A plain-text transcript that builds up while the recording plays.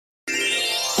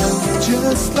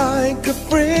just like a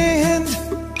friend.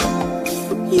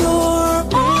 You're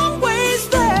always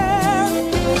there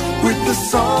with the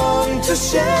song to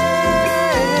share.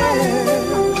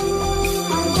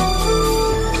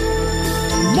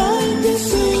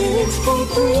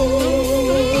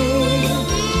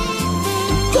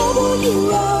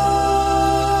 96.3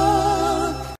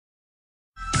 WRock.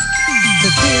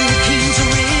 The Philippines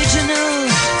original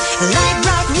light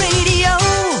rock radio,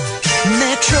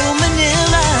 Metro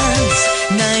Manila's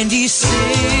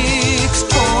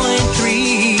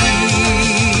 96.3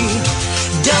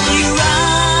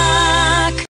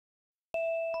 WRock.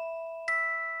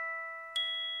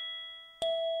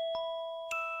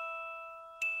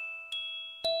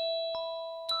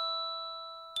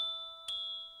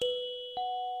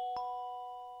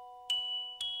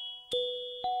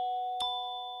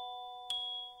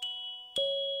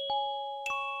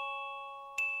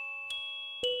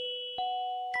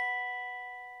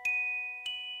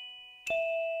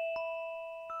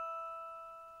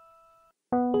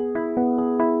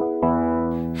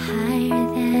 Higher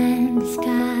than the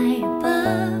sky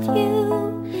above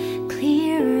you,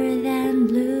 clearer than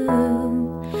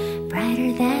blue,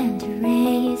 brighter than the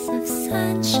rays of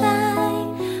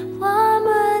sunshine,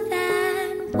 warmer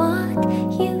than what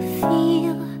you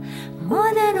feel,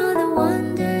 more than all the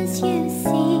wonders you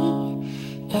see.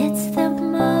 It's the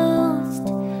most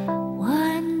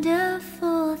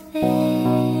wonderful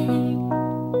thing.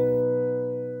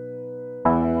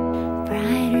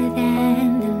 Brighter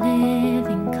than the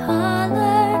living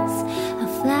colors of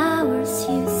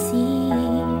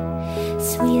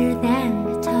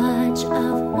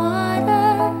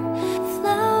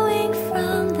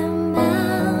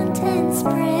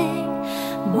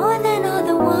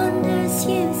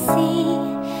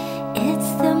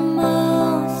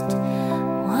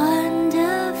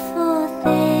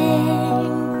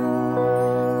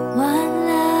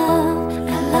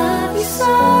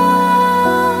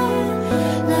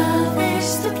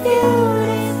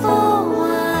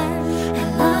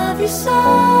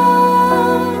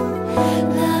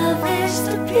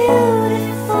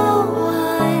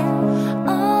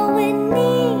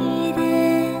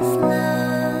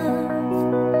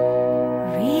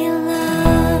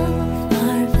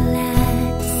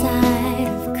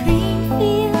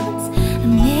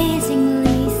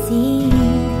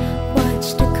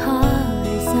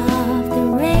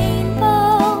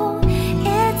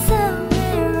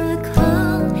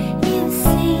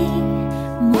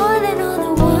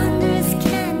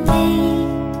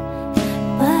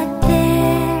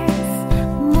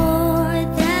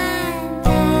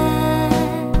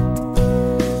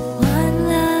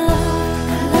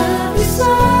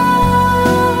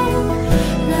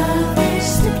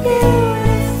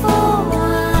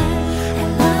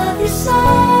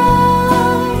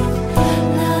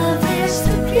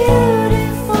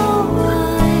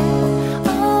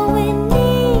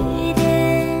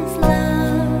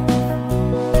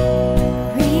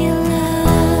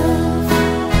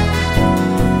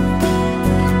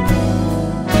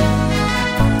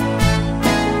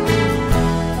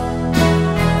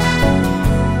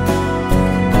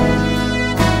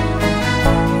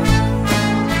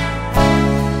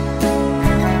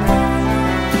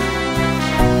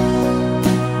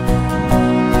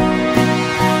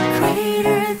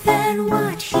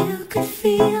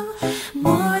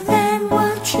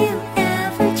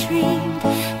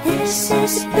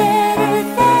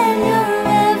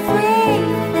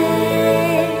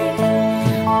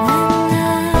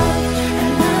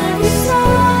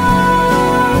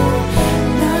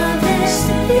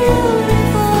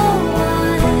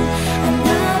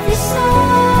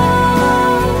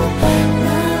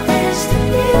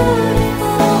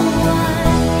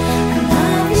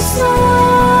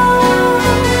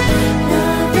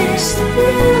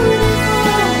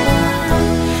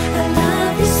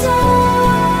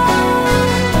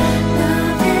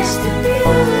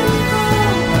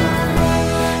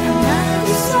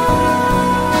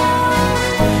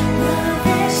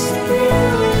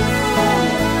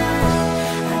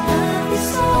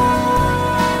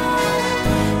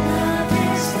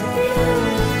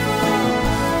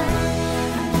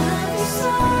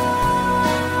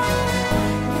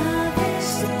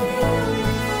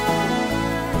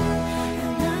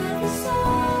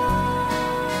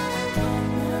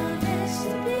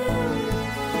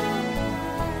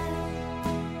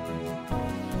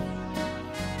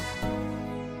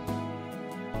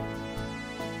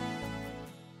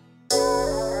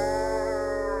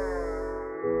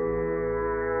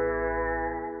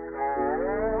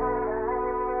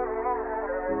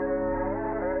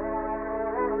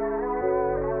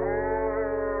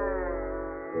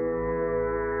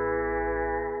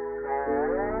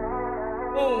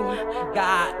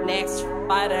got next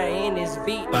fighter in his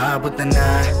beat. Pabutan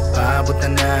na,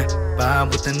 pabutan na,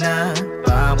 pabutan na,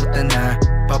 pabutan na.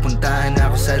 Papuntahan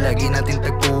ako sa lagi natin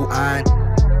tagpuan.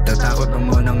 Tatakot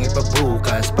mo nang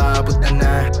ipabukas. Pabutan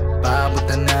na,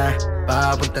 pabutan na,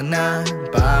 pabutan na,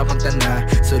 pabutan na.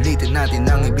 Sulitin natin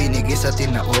ang ibinigay sa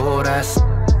atin na oras.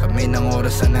 Kami ng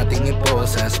oras na nating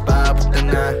iposas. Pabutan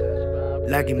na.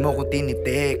 Lagi mo kong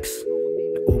tinitext.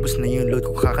 Naubos na yung load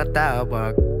ko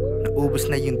kakatawag. Naubos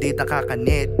na yung data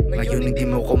kakanit. Ngayon hindi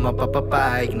mo ko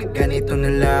mapapapayag na ganito na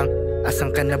lang.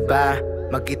 Asan ka na ba?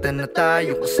 Magkita na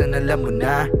tayo kung saan alam mo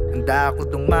na. Handa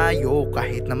ako dumayo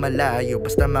kahit na malayo.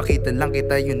 Basta makita lang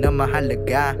kita, yun na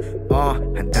mahalaga.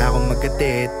 Handa akong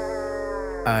magkatid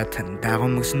at handa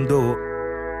akong magsundo.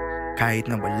 Kahit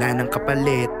na wala ng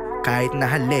kapalit, kahit na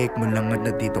halik mo lang at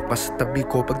nandito ka sa tabi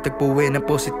ko. Pagtagpuin ng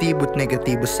positibo at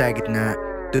negatibo sa gitna,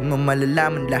 dun mo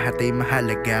malalaman lahat ay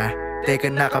mahalaga.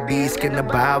 Teka, nakabihis ka na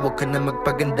ba? Huwag ka na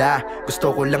magpaganda.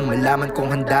 Gusto ko lang malaman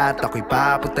kung handa at ako'y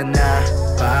papunta na.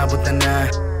 Papunta na,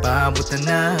 papunta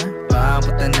na,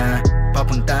 papunta na.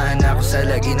 Papuntahan ako sa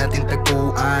lagi natin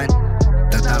tagpuan.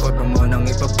 Tatakot mo nang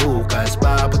ipabukas.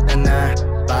 Papunta na,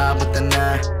 papunta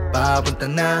na, papunta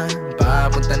na,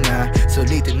 papunta na.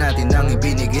 Sulitin natin ang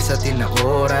ibinigay sa atin na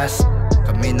oras.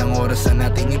 Kami ng oras na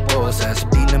natin iposas.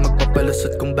 Di na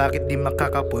magpapalusot kung bakit di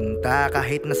makakapunta.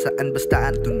 Kahit nasaan basta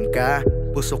andun ka.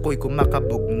 Puso ko'y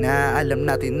kumakabog na. Alam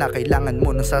natin na kailangan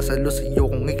mo nang sasalo sa'yo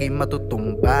kung ika'y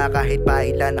matutumba. Kahit pa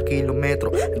ilan na kilometro,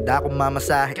 handa akong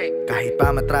mamasahe. Kahit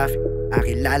pa matraffic,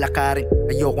 aking lalakarin.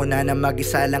 Ayoko na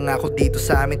mag-isa lang ako dito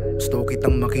sa amin. Gusto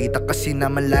kitang makita kasi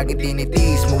naman laging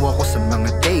tinitiis mo ako sa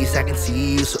mga days. I can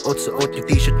see you, suot-suot yung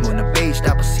t-shirt mo na beige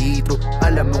tapos see-through.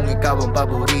 Alam mong ikaw ang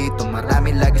paborito,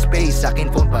 marami lagi space sa akin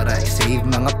phone para i-save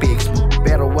mga pics mo.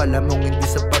 Pero alam mong hindi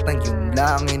sapat ang yun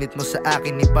lang. Init mo sa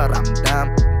akin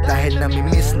iparamdam. Dahil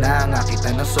namimiss na nga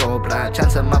kita na sobra.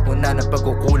 Chance mapuna ng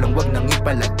pagkukulang, wag nang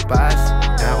ipalagpas.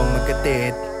 Handa akong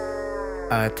magkatid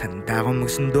at handa akong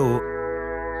magsundo.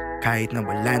 Kahit na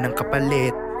wala ng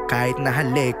kapalit, kahit na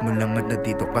halik mo lang at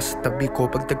nandito ka sa tabi ko.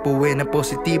 Pagtagpuin ng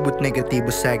positibo at negatibo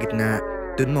sa gitna,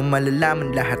 dun mo malalaman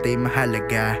lahat ay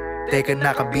mahalaga. Teka,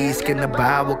 nakabihis ka na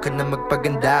ba? Huwag ka na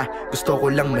magpaganda. Gusto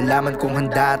ko lang malaman kung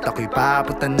handa at ako'y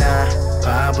papunta na.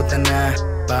 Papunta na,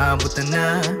 papunta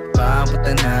na,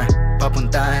 papunta na.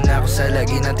 Papuntahan ako sa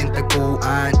lagi natin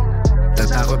tagpuan.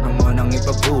 Tatakot mo nang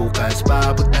ipabukas.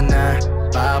 Papunta na,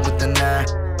 papunta na,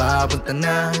 papunta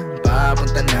na,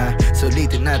 papunta na.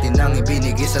 Sulitin natin ang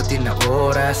ibinigay sa atin na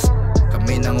oras.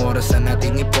 Kami ng oras na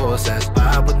nating iposas.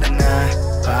 Papunta na,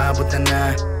 papunta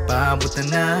na, papunta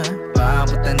na,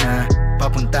 papunta na.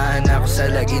 Papuntahan ako sa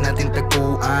lagi natin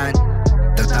tagpuan.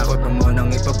 Tatakot mo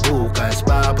nang ipabukas.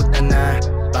 Papunta na,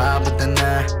 papunta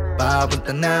na,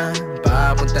 papunta na,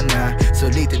 papunta na.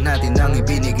 Sulitin natin ang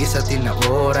ibinigay sa atin na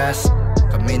oras.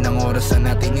 Kami ng oras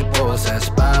na nating iposas.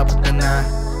 Papunta na.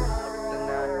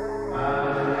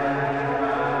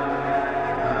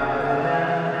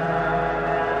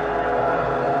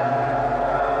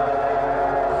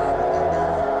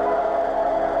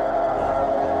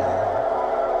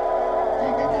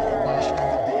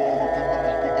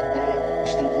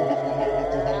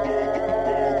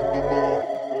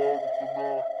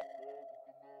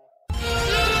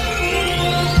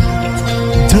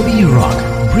 WRock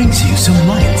brings you some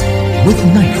light with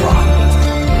Night Rock.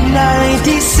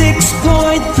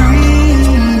 96.3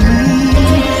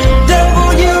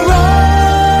 WRock.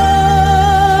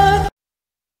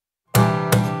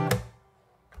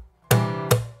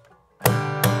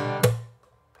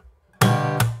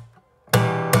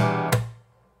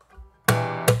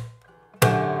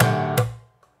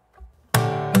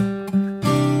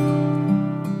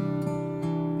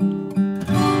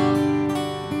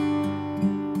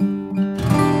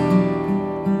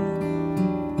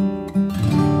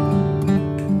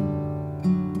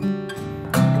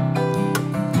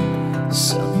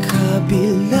 Sa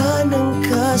kabila ng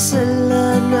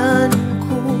kasalanan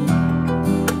ko,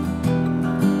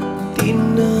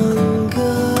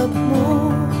 tinanggap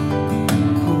mo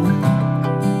ko.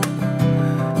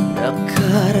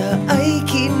 Nakaraay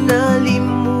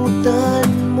kinalimutan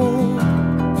mo.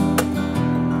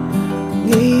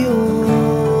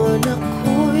 Ngayon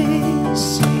ako'y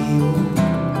sa'yo,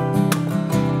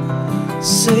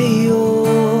 sa'yo,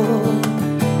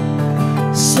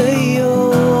 sa'yo,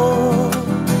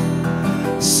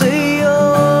 sa'yo.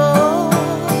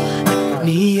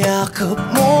 Niyakap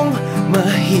mong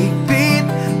mahigpit,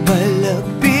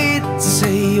 palapit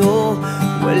sa'yo.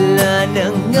 Wala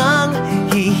nang ngang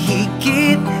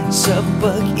hihigit sa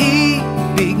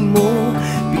pag-ibig mo.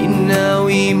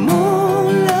 Pinawi mo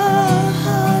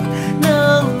lahat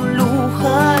ng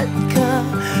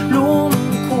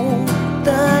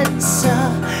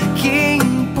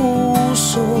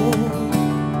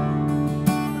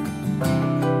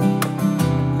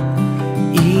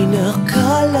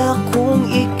Inakala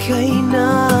kong ika'y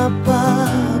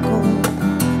nabago,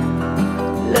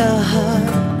 lahat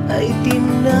ay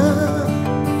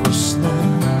tinapos na.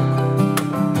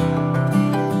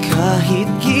 Kahit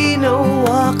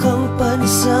ginawa kang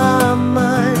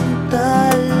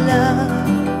pansamantala,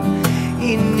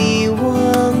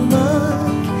 iniwang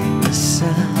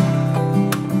mag-isa.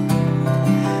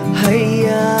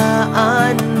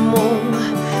 Hayaan mong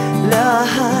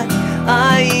lahat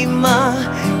ay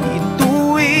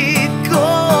maituwid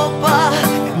ko pa.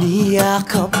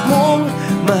 Niyakap mong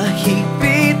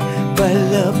mahigpit,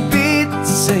 palapit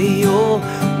sa'yo,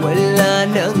 wala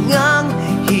nang ang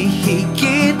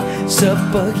hihigit sa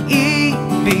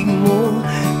pag-ibig mo.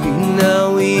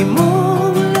 Pinawi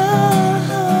mong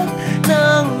lahat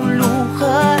ng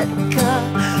luhat ka,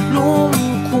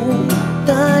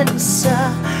 lungkutan sa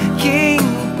aking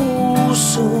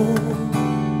puso.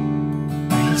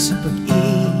 Dahil sa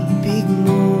pag-ibig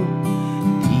mo,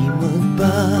 di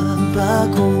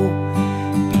magbabago.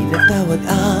 Pinatawad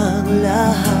ang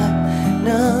lahat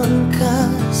ng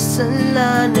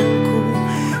kasalanan ko.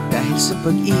 Dahil sa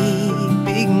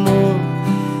pag-ibig mo,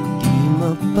 di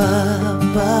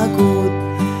mapapagod.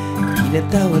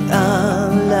 Pinatawad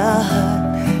ang lahat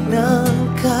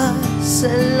ng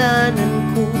kasalanan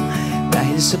ko.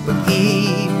 Dahil sa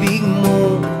pag-ibig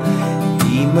mo,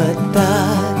 di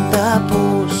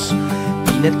matatapos.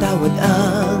 Pinatawad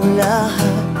ang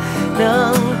lahat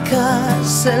ng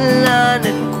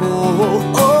kasalanan ko.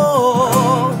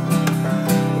 Oh,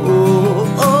 oh, oh,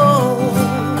 oh,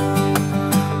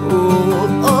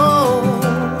 oh,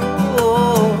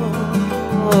 oh,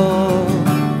 oh.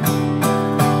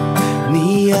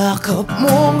 Niyakap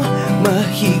mong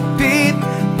mahigpit,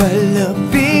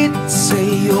 palapit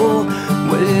sa'yo,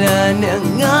 wala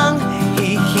nang ang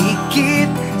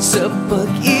hihigit sa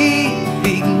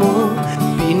pag-ibig mo.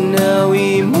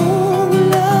 Pinawi mong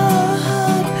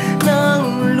lahat ng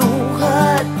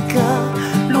luhat ka,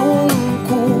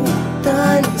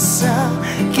 lungkutan sa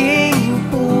aking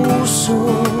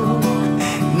puso.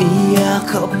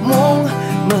 Niyakap mong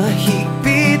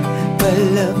mahigpit,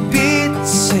 palapit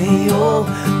sa'yo,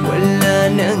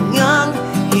 wala nang ang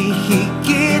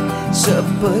hihigit sa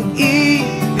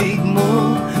pag-ibig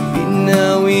mo.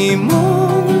 Pinawi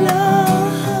mong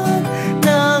lahat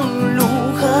ng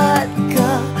luhat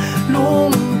ka,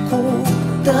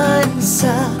 lungkutan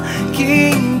sa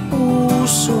aking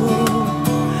puso.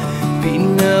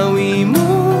 Pinawi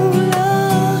mong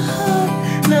lahat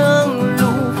ng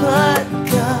luhat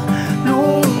ka,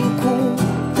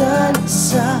 lungkutan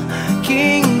sa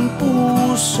aking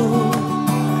puso.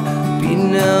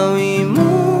 Pinawi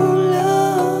mong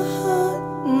lahat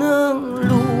ng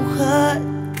luhat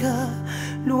ka,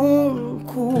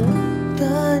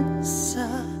 lungkutan sa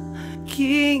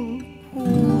aking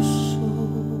puso.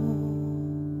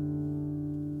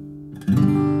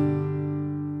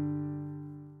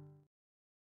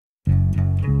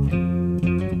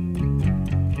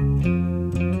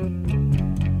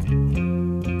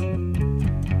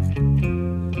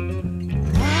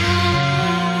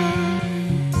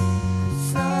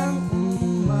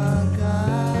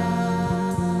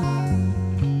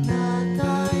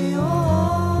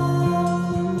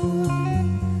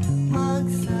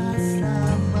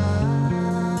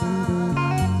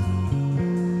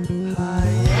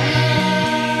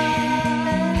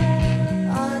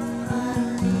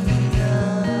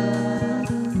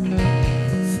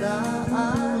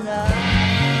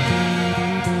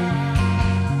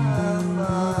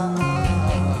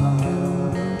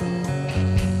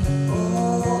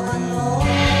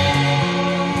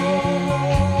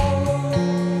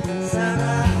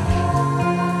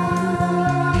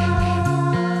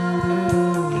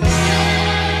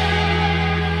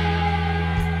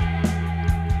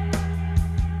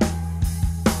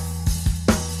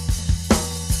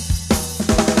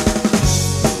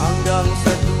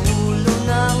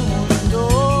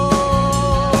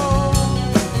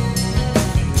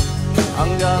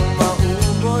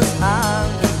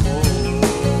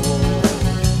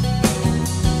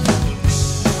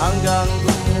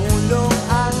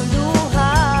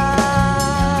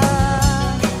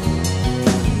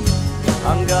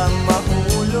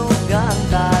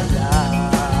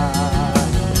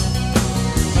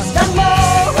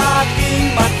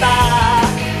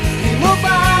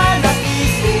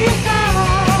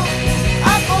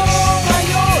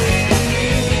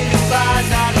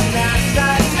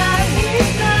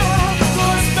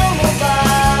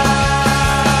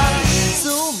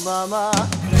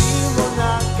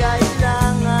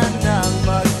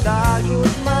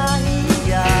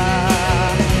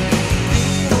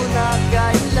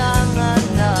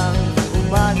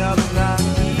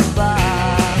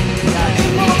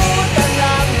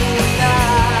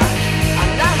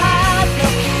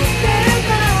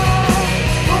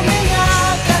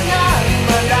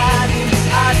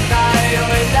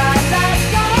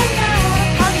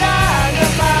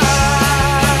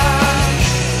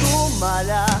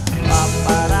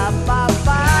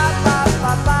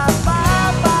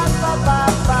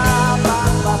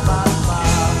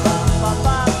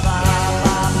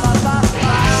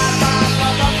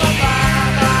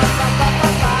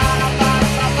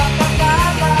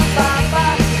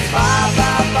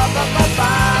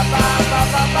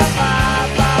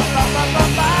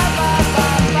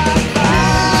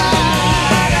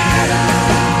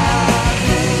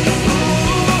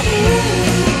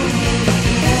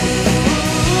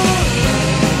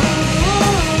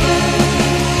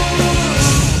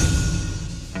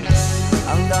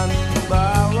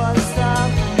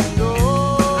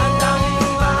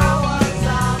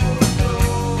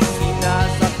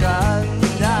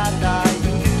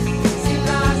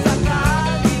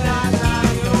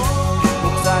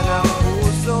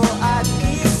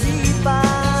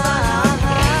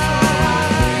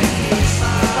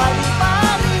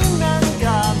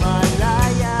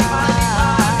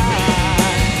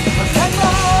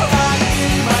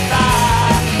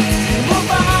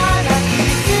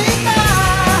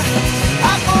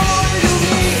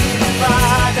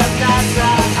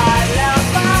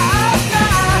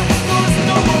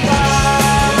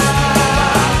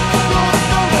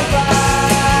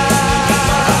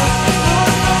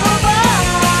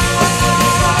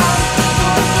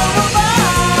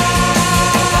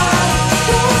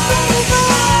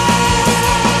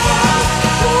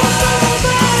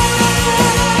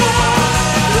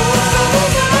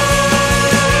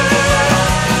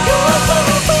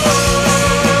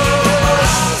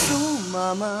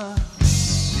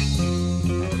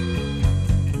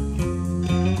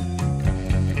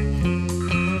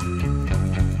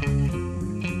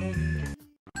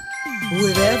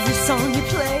 song you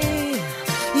play,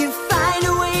 you find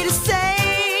a way to say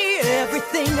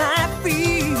everything I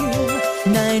feel.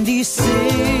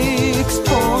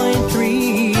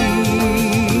 96.3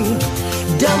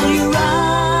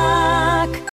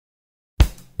 WRock.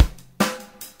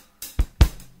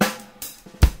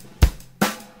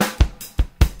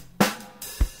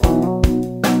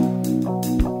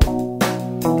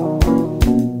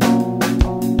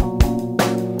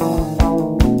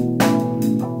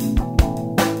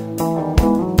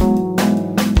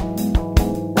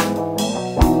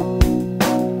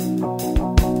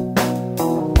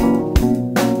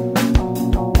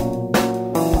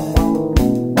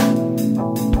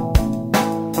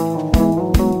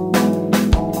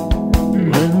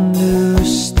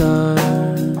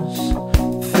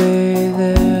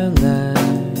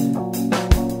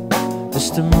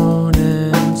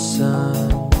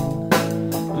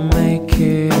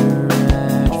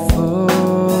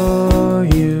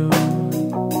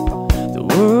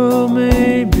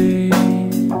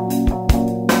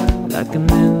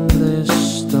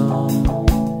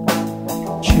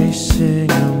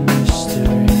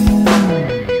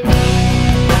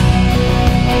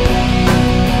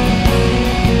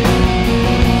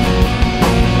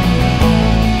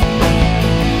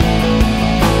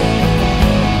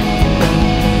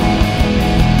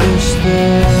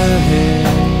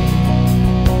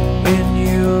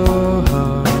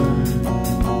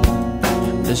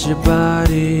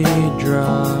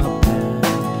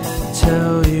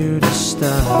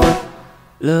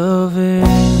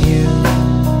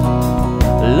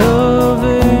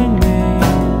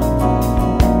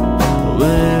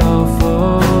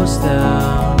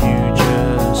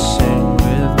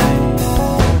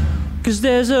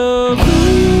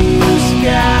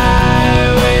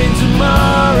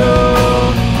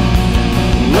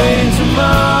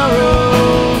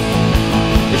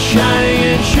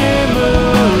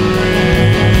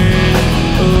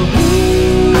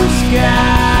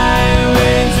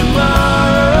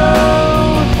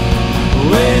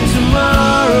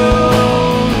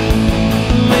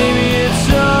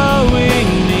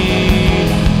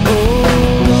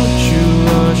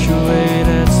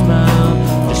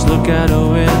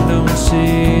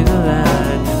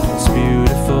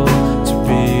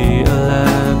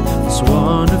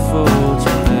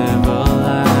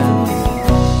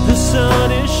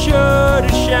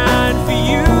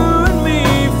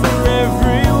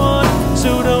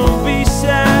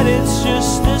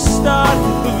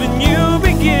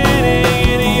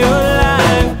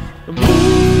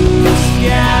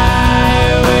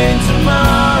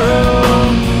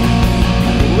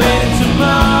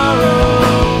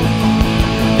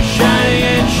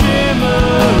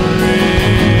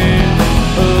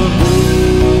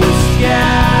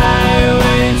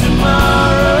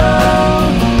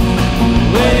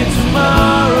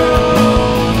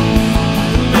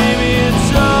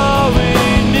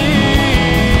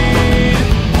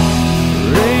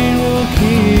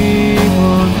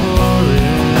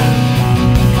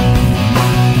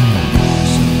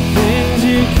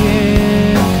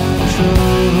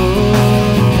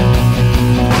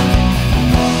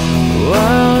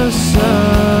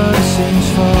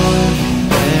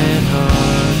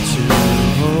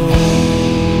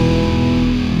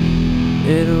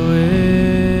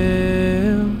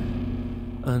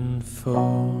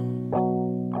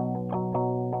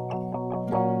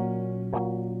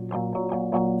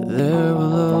 There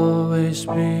will always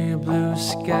be a blue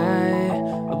sky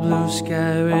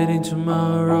waiting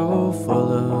tomorrow,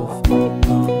 full of hope.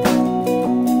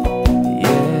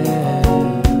 Yeah,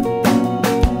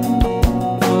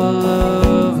 full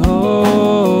of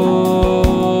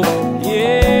hope.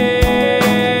 Yeah,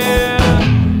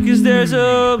 'cause there's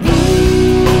a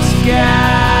blue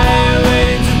sky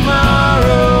waiting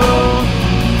tomorrow,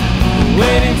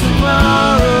 waiting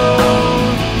tomorrow,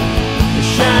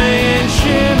 shining and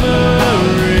shimmering.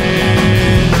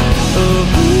 A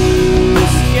blue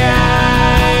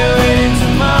sky waiting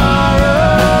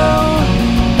tomorrow,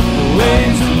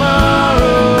 waiting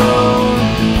tomorrow.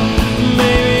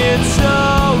 Maybe it's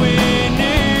all we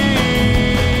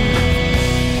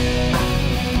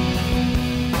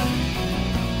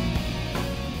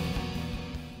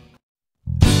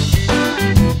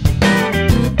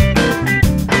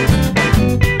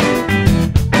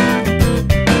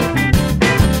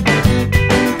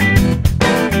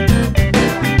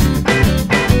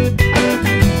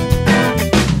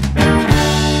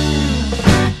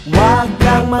Huwag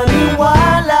kang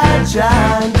maniwala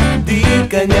dyan, di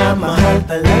ka niya mahal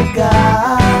talaga.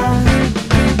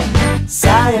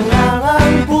 Sayang lang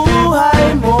ang buhay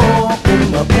mo kung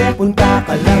mapupunta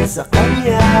ka lang sa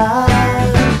kanya.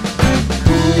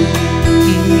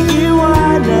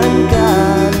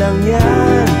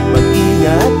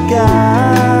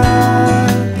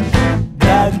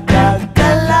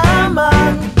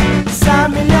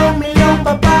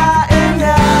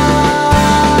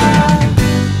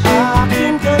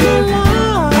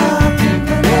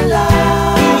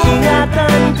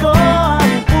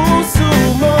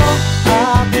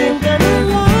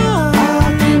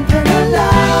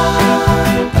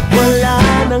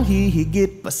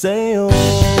 hihigit pa sa'yo.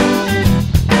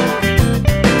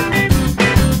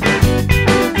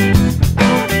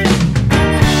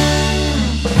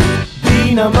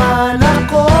 Di naman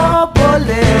ako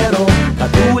bolero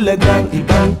katulad ng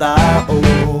ibang tao.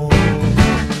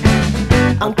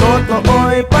 Ang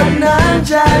totoo'y pag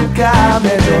nandyan ka,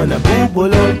 medyo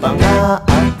nabubulol pa nga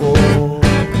ako.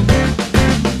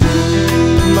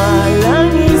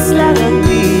 Malangis lang ang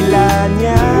dila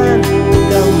niyan, huwag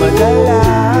kang madala.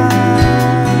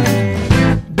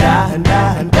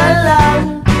 Dahan-dahan ka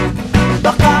lang,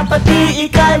 baka pati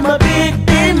ika'y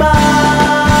mabiktima.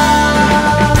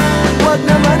 Huwag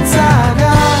naman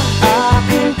sana,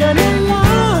 akin ka na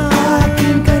lang,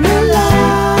 akin ka na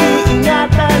lang.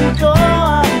 Iingatan ko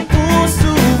ang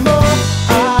puso mo,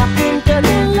 akin ka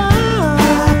na lang,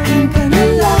 akin ka na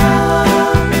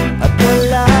lang. At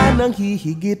wala nang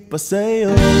hihigit pa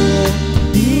sa'yo.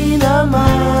 Di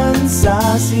naman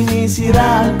sa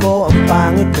sinisiraan ko ang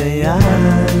pangit na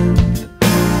yan.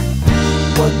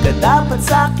 Huwag ka dapat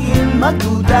sa'kin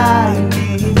magduda,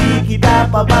 hindi kita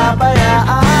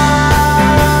pababayaan.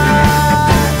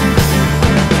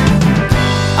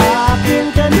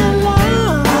 Akin ka na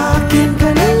lang, akin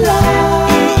ka na lang.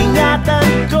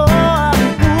 Iingatan ko ang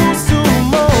puso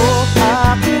mo,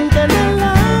 akin ka na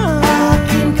lang,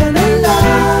 akin ka na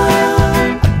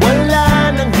lang. At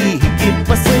wala nang hihigit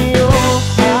pa sa'yo,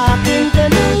 akin ka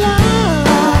na lang,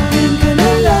 akin ka na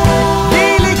lang.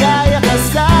 Liligaya ka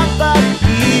sa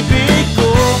pag-ibig ko,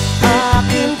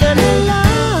 akin ka na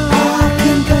lang,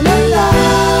 akin ka na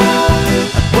lang.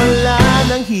 At wala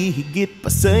nang hihigit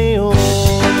pa sa'yo.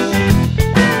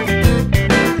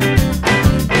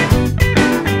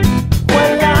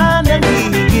 Wala nang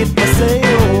hihigit pa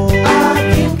sa'yo,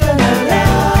 akin ka na lang.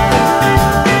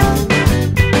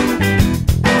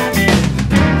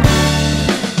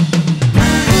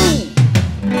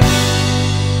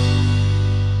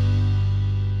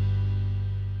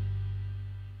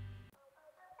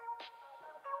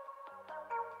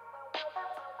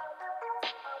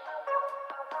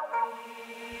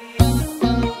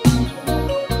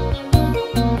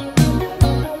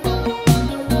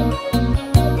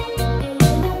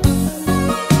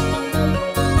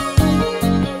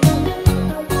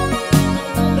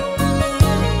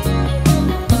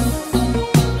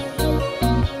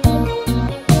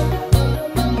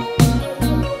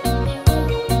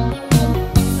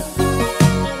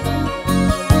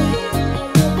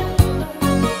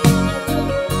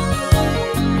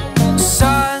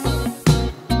 Saan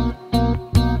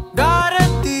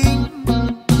darating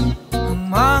ang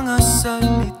mga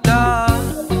salita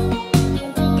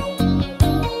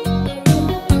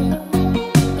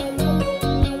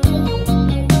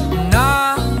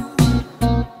na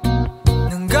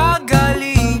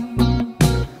nanggagaling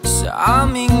sa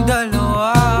aming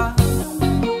dalawa?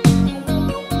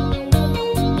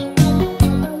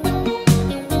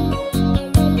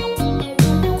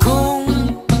 Kung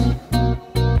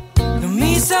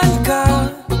lumisan ka,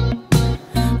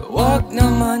 wag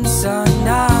naman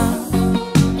sana.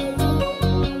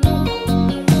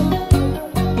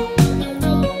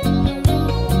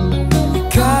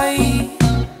 Ika'y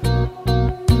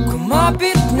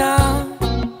kumapit na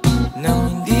nang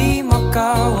hindi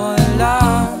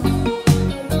makawala.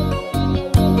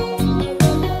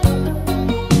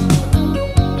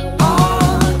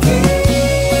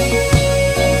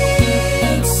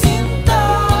 Aking sinta,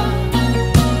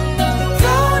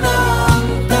 ikaw na ang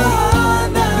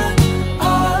tahanan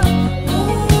at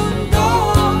mundo.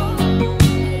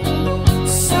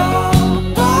 Sa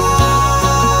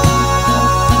pagbalik,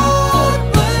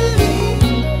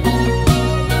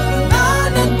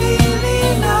 nananatili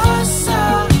na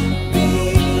sa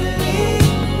piling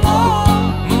mo.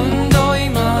 Mundo'y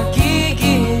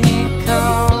magiging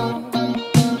ikaw.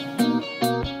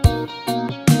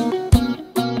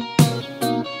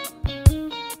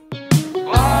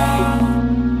 Wag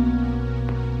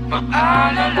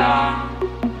maalala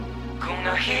kung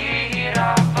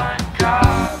nahihirapan ka.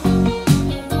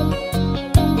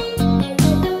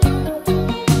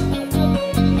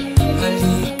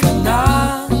 Halika na,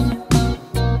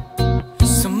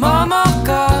 sumama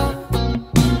ka,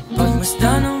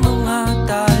 pagmasdan ng mga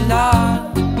tala.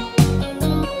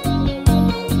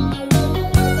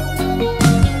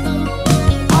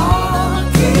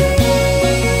 Aking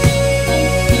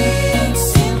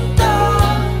sinta,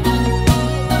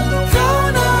 ikaw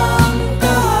na ang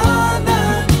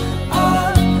tahanan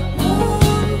at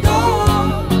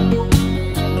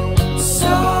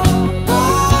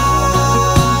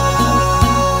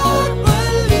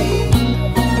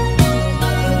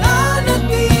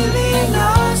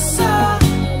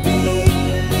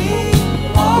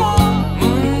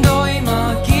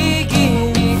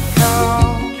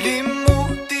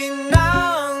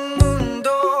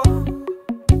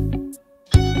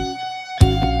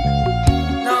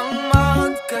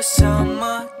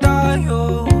magkasama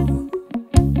tayo.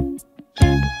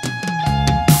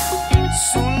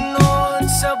 Sunod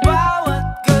sa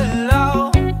bawat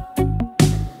galaw,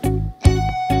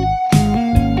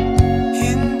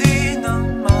 hindi na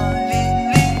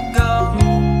maliligaw.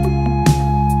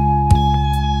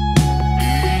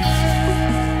 Hindi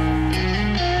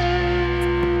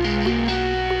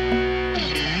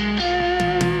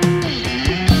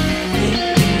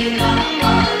na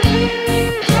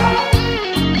maliligaw.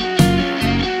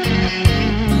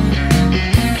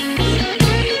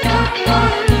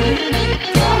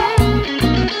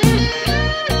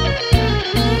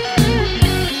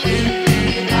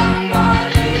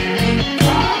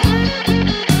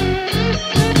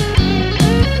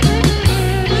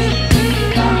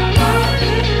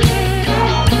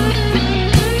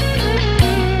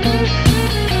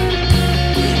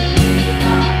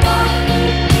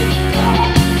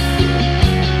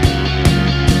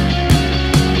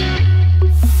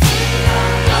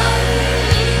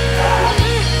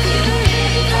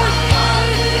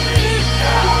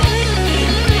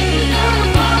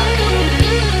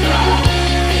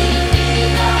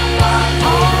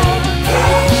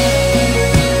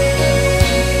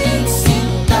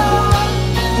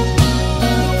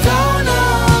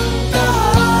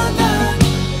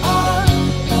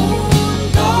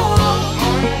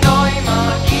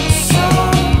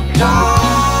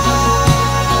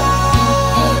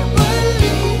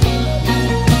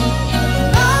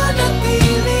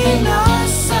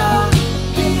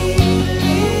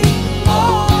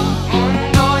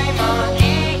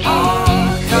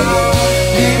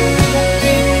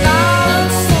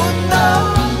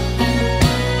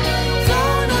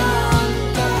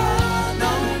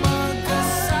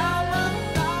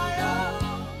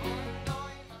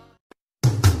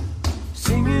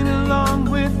 Singing along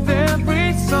with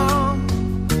every song.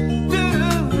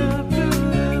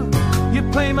 You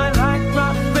play my light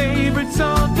rock favorites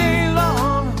all day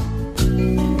long.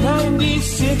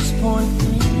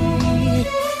 96.3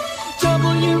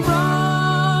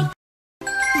 WRock.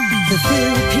 The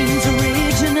Philippines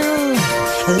original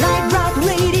light rock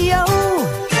radio.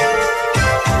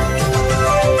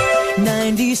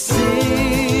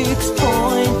 96.3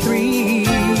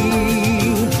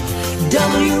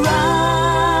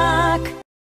 WRock.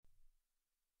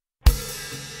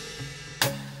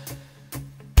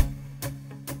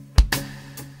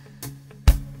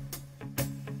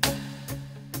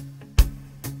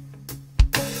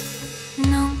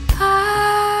 Nung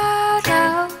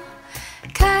araw,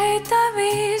 kahit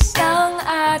tamis ang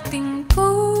ating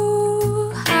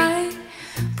buhay,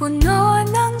 puno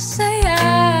ng saya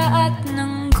at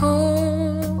ng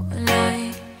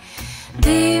kulay,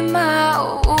 di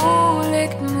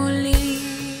mauulit muli.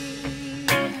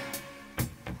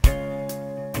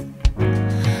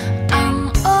 Ang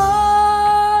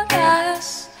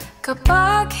oras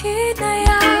kapag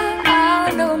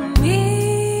hinayaan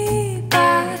lumipas,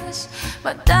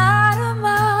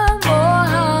 madarama mo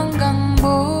hanggang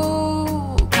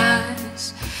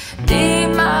bukas, di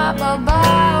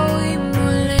mababawi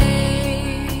muli.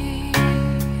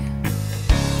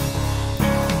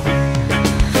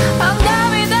 Ang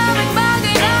dami-daming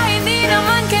bagay na hindi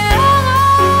naman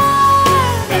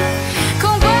kailangan,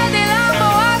 kung pwede lang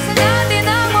bawasan natin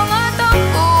ang mga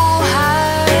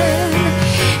tampuhan.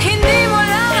 Hindi mo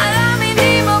lang alam,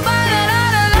 hindi mo ba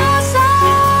nararanasan?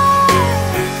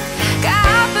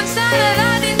 Kahapon sana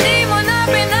lahat hindi mo na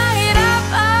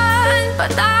pinahirapan.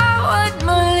 Patawad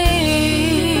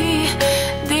muli,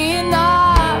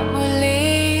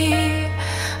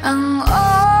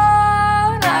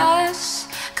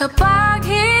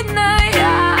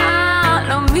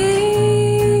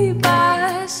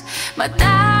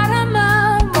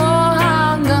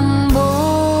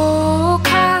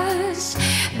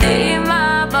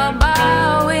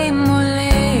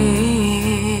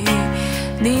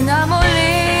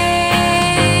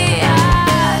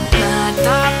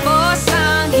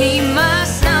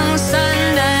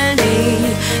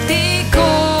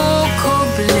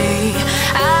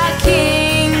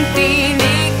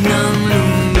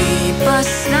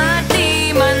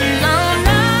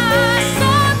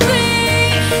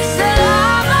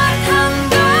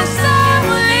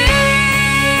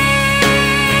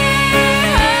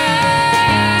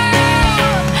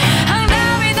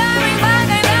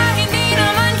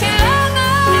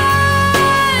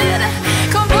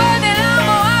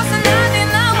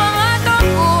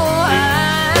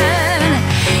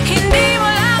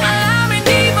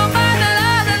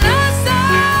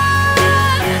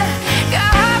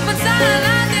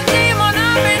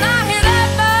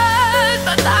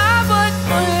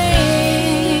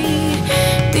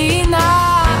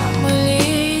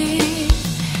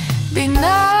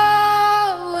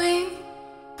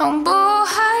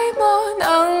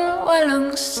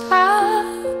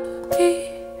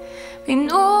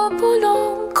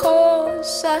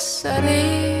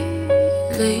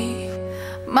 babe.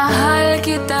 Mahal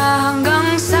kita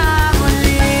hanggang sa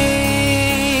huli.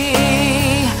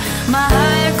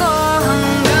 Mahal ko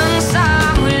hanggang sa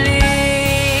huli.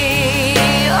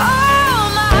 Oh,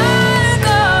 mahal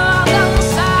ko hanggang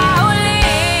sa huli.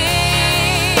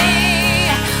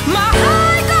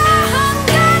 Mahal ko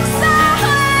hanggang sa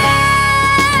huli.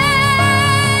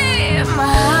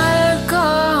 Mahal ko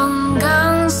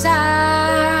hanggang sa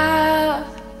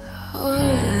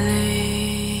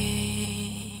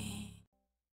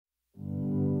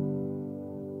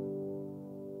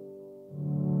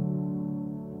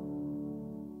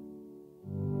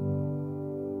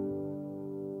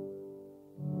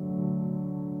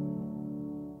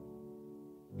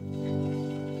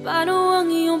paano ang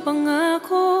iyong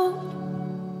pangako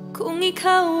kung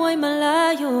ikaw ay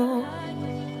malayo?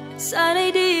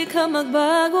 Sana'y di ka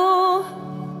magbago.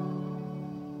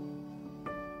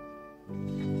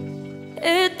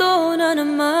 Ito na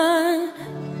naman,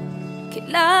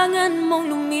 kailangan mong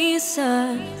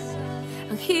lumisan.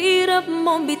 Ang hirap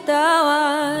mong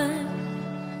bitawan.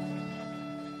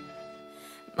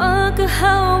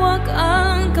 Magkahawak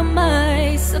ang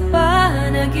kamay sa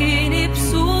panaginip,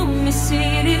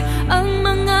 sumisilip ang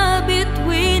mga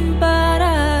bituin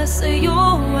para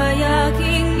sa'yo ay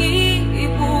aking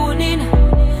iipunin.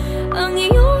 Ang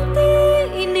iyong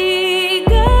tinig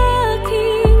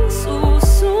aking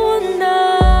susundan.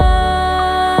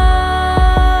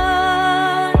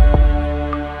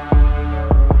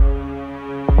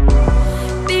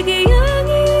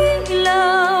 Bigyang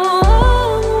ilaw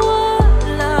ang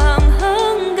walang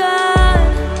hanggan,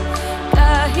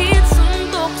 kahit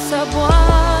suntok sa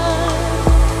buwan.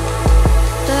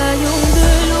 Tayong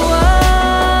dalawa,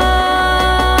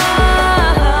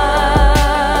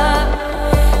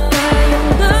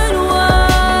 tayong dalawa,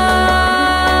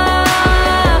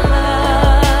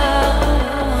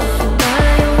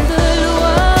 tayong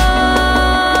dalawa,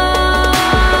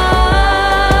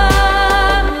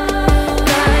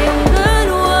 tayong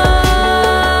dalawa.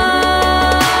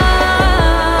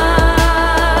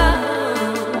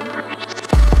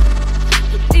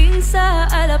 Hiting sa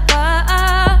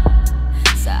alapaap,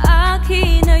 sa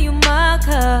akin ay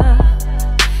umaka,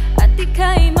 at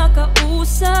ika'y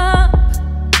makausap.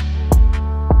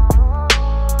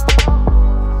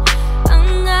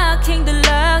 Ang aking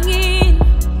dalangin,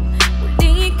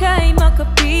 muling ika'y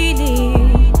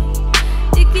makapiling.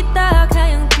 Di kita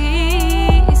kayang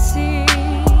tiisin.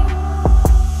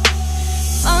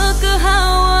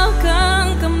 Magkahawak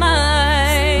ang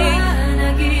kamay sa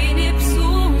panaginip,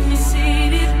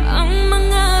 sumisilip ang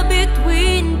mga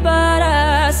bituin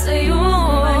para sa'yo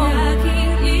ay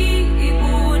aking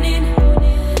iipunin.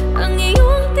 Ang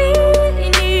iyong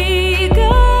tinig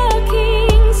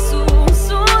aking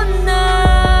susundan.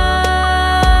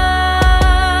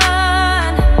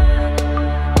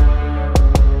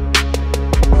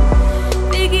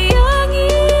 Bigyang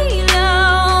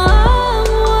ilaw ang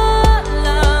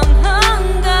walang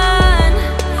hanggan,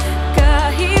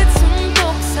 kahit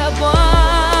suntok sa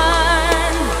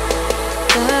buwan.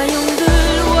 Tayong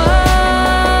dalawa,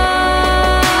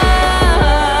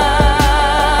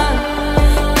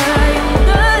 tayong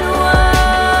dalawa,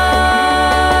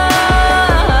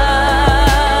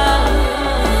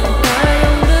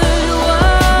 tayong dalawa,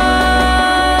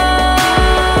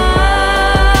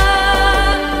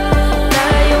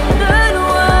 tayong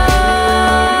dalawa.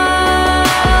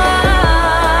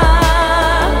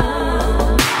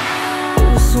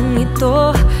 Pusong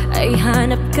ito ay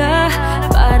hanap ka,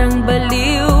 parang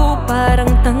baliw,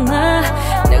 parang tanga.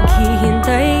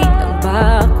 Naghihintay lang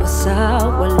ba ako sa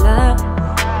wala?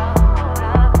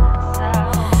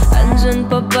 Andyan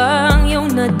pa ba ang iyong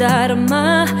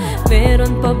nadarama?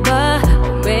 Meron pa ba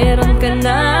o meron ka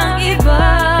ng iba?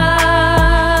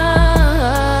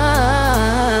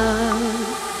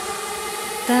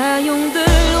 Tayong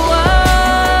dalawa,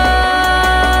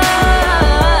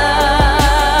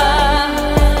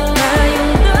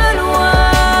 tayong dalawa,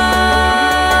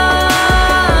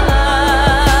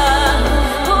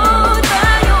 oh,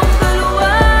 tayong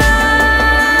dalawa,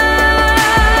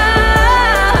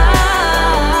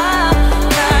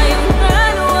 tayong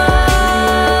dalawa.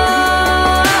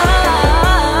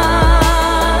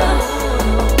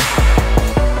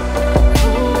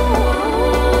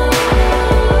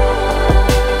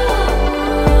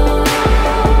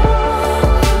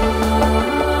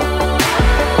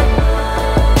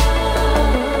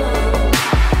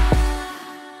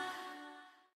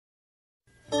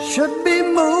 Should be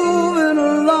moving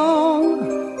along,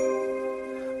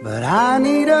 but I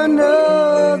need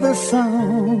another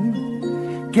song.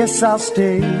 Guess I'll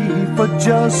stay for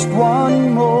just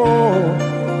one more.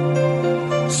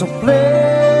 So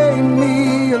play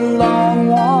me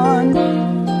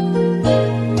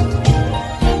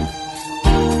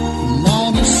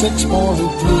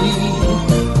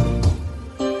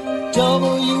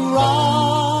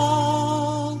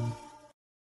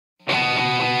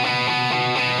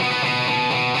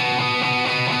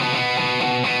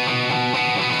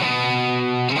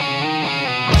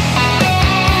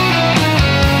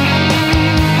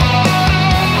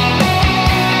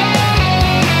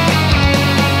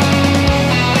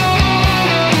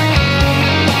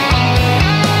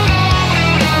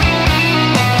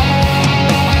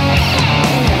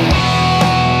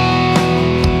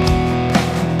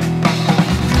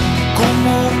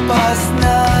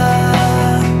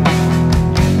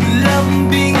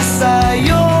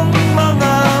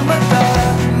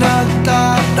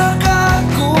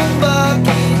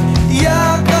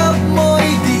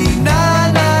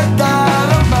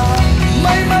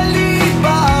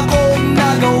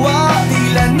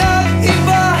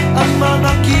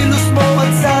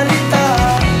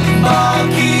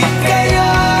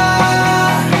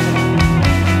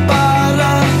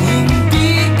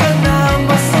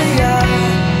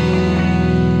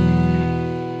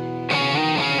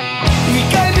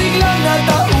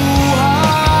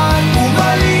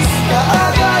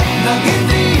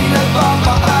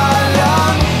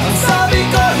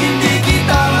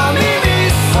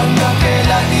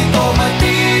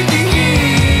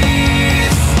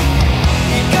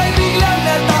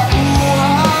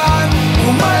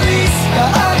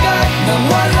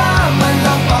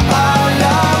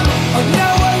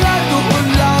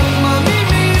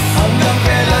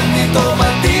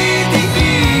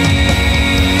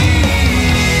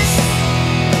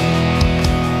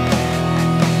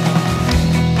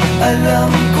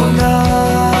alam ko na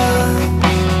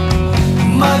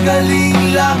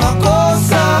magaling lang ako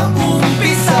sa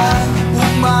umpisa.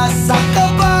 Umasa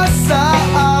ka ba sa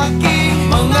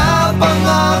aking mga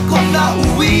pangakong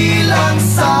nauwi lang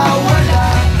sa wala?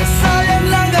 Nasayang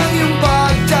lang ang iyong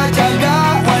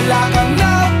pagtsatsaga. Wala kang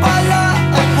napala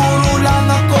at puro lang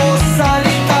ako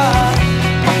salita.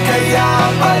 Kaya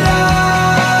pala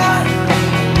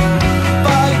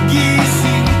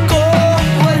pagising ko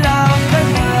wala ka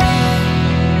na.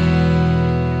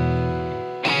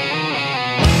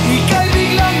 Ika'y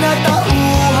biglang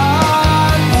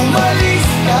natauhan, umalis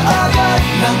ka agad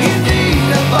nang hindi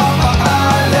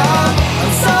nagpapaalam.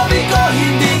 Ang sabi ko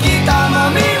hindi kita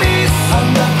mamimiss,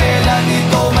 hanggang kailan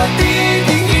ito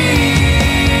matitiis.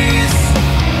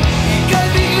 Ika'y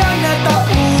biglang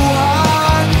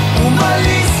natauhan,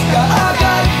 umalis ka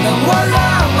agad nang wala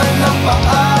man lang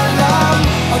paalam.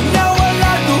 Pag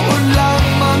nawala doon lang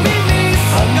mamimiss,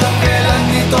 hanggang kailan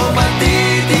ito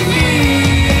matitiis.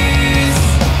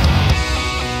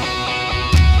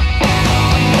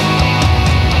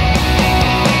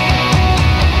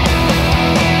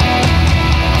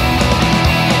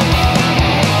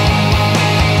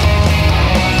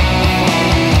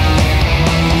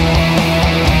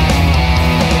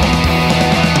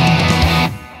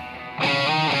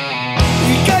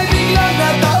 Ika'y biglang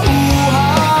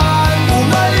natauhan,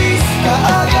 umalis ka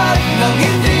agad nang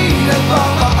hindi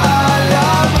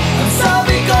nagpapaalam. Ang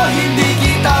sabi ko hindi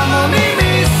kita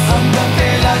mamimiss, hanggang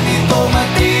kailan ito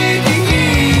matitiis.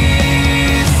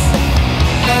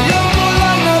 Ngayon ko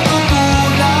lang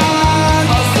natutunan,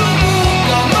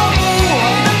 masubukang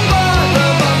mabuhay ng para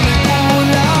bang may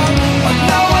kulang. Pag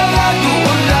nawala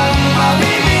doon lang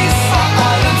mamimiss,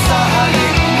 paalam sa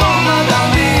halik mo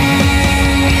madamis.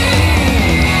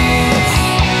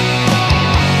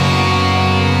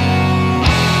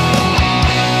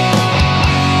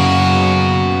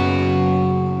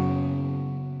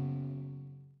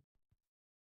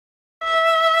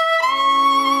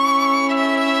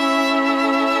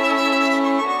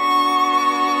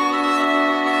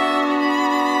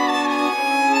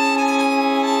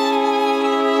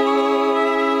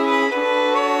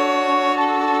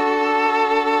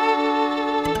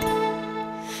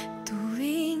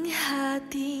 Tuwing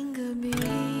hating gabi,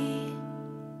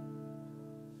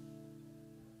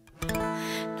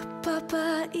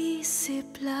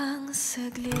 napapaisip lang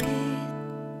saglit.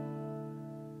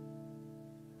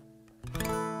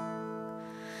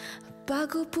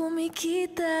 Bago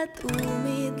pumikit at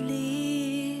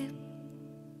umidlip,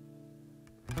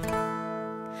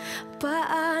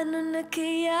 paano na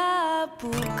kaya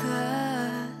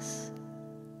bukas?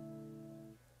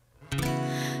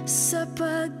 Sa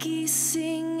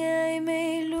pagising ay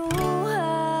may luha.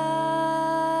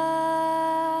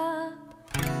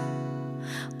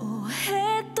 Oh,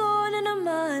 heto na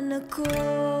naman ako.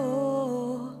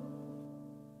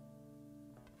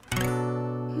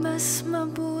 Mas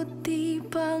mabuti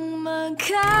pang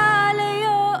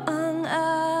magkalayo ang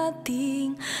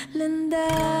ating landas.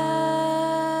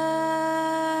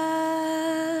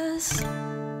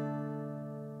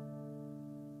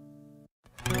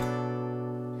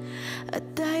 At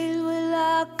dahil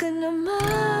wala ka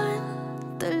naman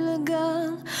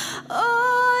talagang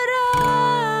oras,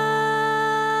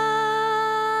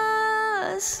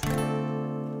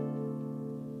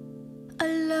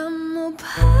 alam mo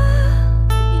ba,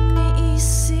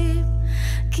 iniisip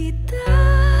kita.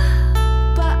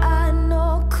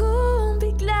 Paano kung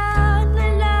bigla na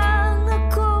lang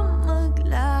ako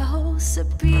maglaho sa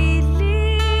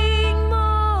piling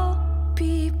mo?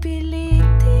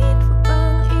 Pipilitin mo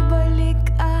bang ibalik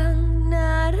ang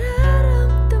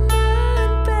nararamdaman?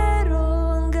 Pero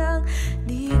hanggang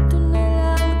dito na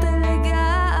lang talaga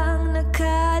ang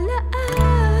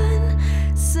nakalaan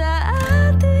sa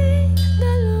ating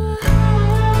dalawa.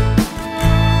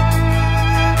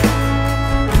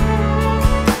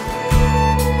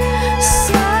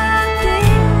 Sa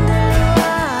ating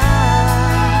dalawa.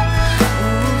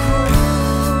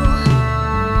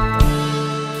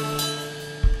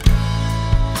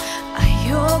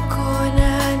 Ayoko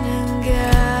na ng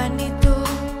ganito.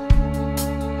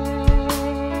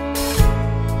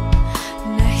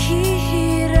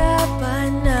 Nahihirapan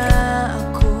na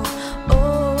ako.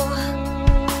 Oh,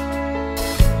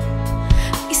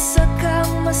 isa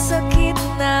kang masakit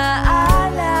na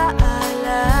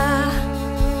alaala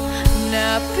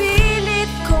na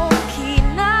pilit kong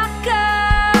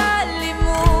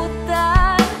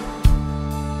kinakalimutan.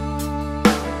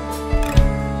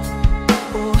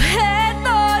 Oh,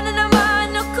 heto na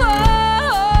naman ako.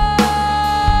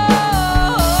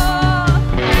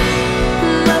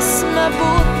 Mas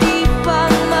mabuti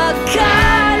pang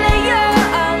magkalayo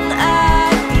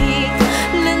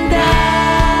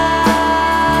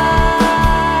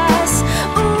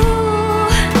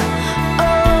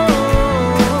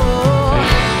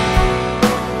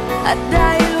At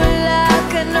dahil wala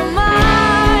ka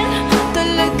naman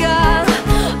talagang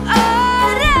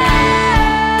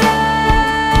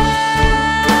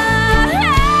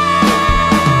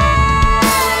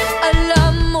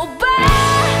alam mo ba,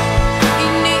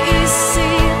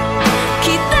 iniisip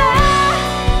kita.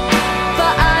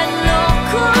 Paano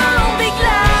kung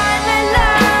bigla na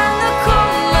lang ako maglaho sa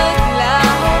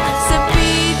piling mo?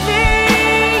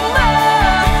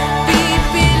 Pipilitin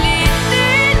mo bang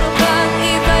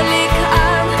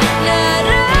ibalik ang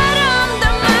nararamdaman?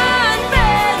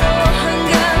 Pero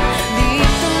hanggang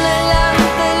dito na lang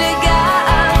talaga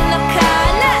ang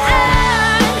nakalaan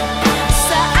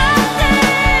sa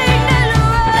ating dalawa.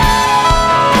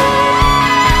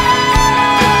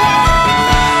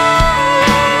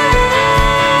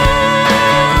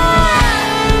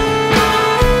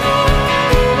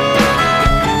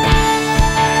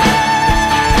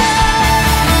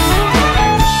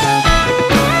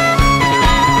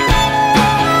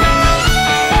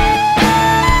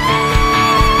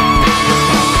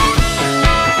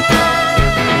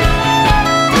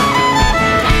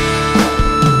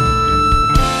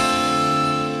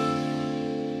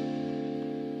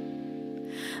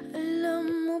 Alam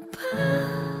mo ba,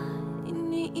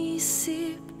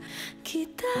 iniisip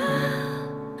kita.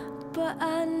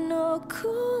 Paano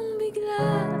kung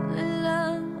bigla na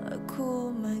lang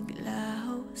ako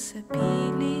maglaho sa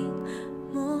piling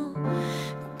mo?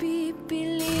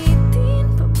 Pipilitin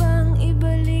pa bang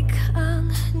ibalik ang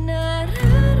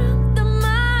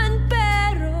nararamdaman?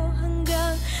 Pero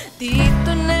hanggang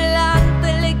dito na lang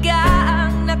talaga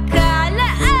ang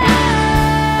nakalaan.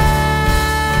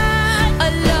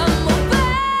 Alam mo ba,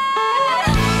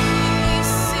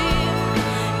 inisip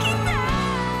kita.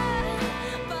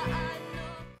 Paano?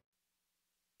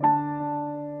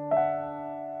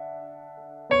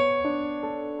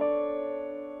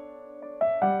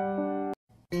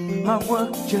 My work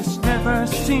just never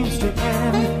seems to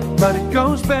end, but it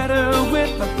goes better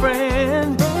with my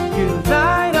friend. You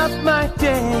light up my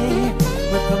day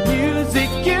with the music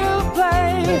you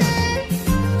play.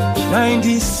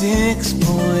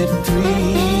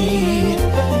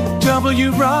 96.3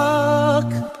 WRock.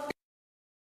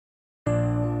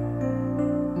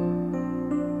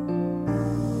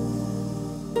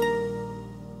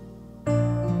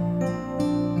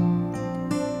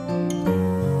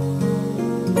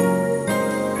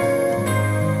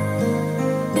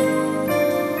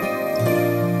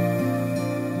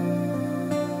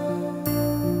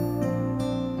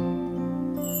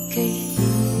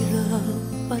 Kahirap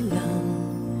palang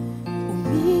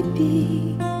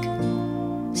umibig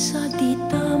sa di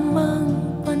tamang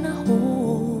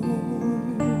panahon.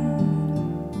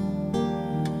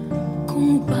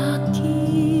 Kung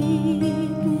bakit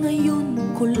ngayon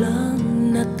ko lang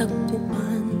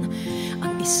natagpuan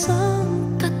ang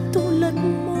isang katulad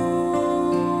mo.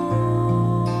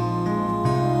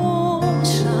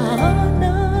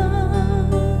 Sana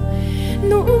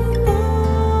noon pa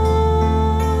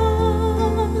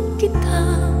kita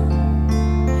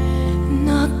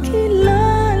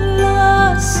nakilala.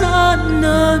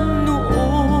 Sana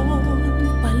noon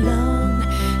pa lang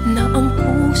na ang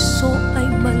puso ay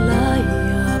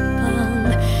malaya pang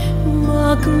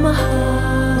magmahal.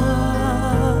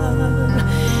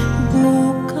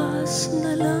 Bukas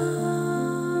na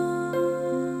lang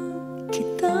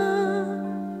kita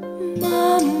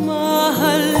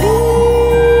mamahalin,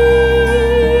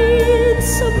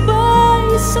 sabay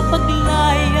sa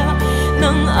paglaya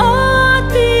ng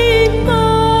ating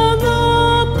mga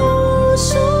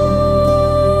puso.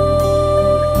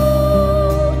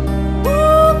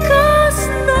 Bukas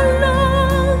na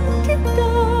lang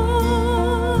kita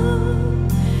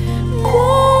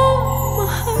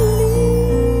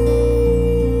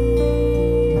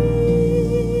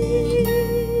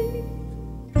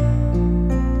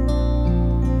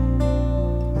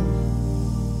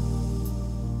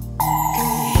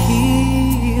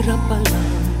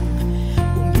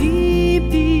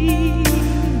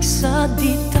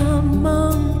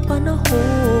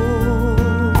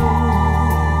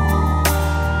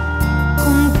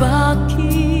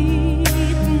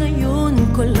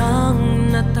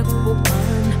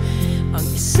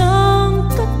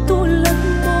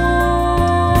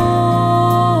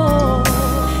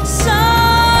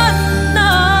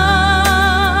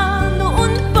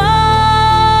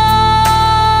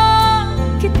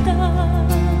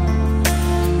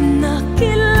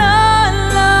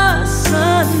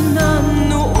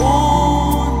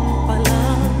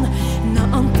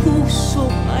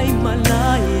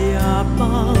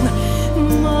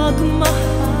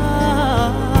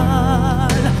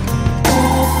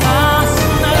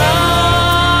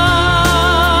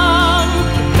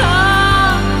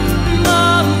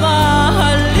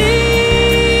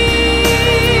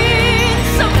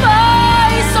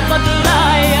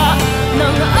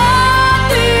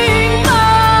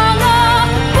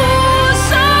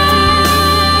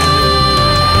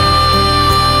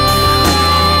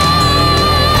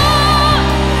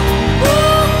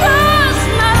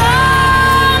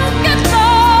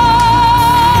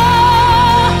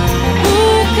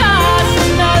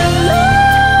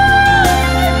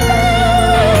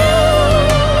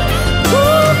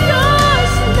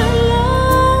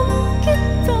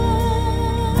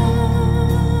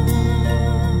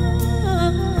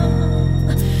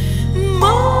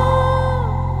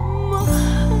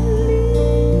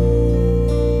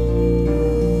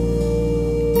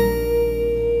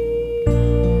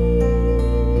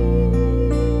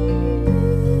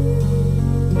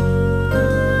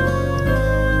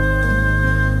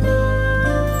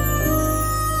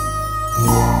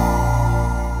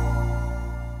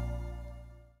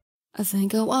I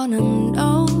think I wanna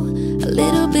know a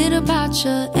little bit about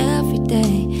you every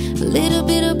day, a little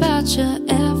bit about you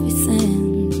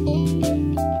everything.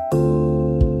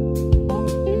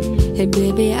 Hey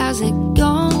baby, how's it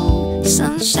going?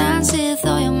 Sun shines here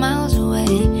though you're miles away.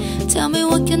 Tell me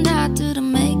what can I do to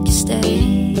make you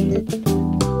stay?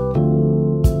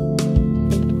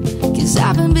 'Cause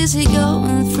I've been busy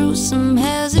going through some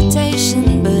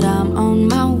hesitation, but I'm on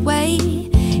my way.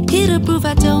 Here to prove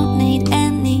I don't need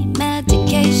any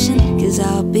medication, 'cause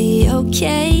I'll be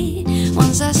okay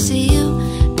once I see you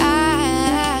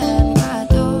at my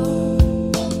door.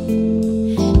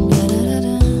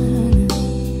 Da-da-da-da.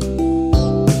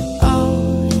 Oh,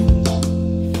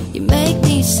 you make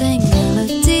me sing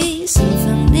melodies,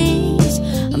 symphonies.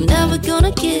 I'm never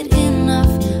gonna get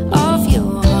enough of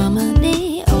your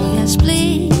harmony. Oh yes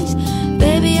please,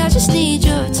 baby I just need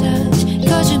your touch,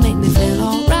 'cause you make me feel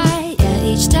alright.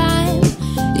 Yeah, each time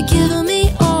you're giving me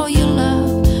all your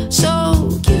love, so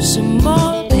give some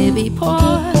more, baby,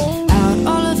 pour out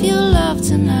all of your love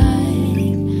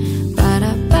tonight.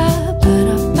 Ba-da-ba,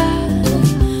 ba-da-ba,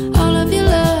 all of your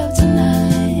love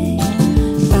tonight.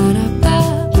 Ba-da-ba,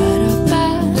 ba-da-ba,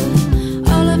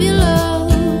 all of your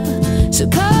love. So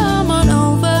come on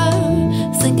over,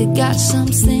 think I got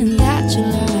something that you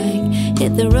like.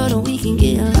 Hit the road and we can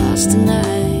get lost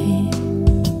tonight.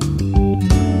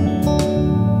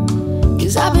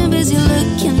 'Cause I've been busy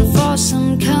looking for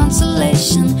some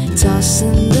consolation,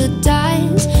 tossing the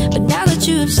dice. But now that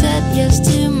you have said yes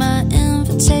to my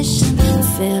invitation, I'm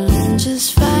feeling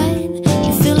just fine.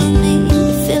 You're feeling me,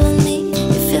 you're feeling me,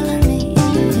 you're feeling me.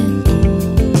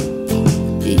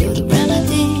 You're the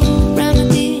remedy,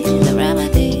 remedy, the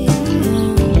remedy.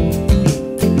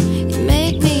 You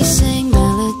make me sing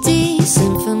melodies,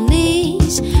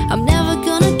 symphonies. I'm never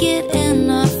gonna get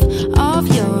enough of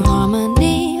your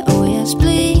harmony. Oh yes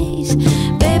please,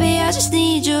 baby I just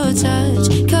need your touch,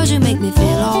 'cause you make me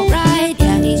feel alright.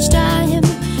 Yeah, each time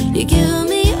you give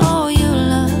me all your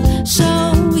love, so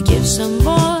we give some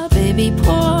more, baby,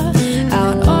 pour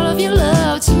out all of your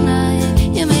love tonight.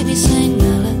 You make me sing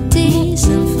melodies,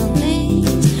 symphonies.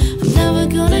 I'm never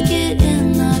gonna get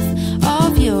enough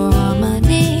of your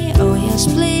harmony. Oh yes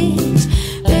please,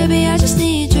 baby I just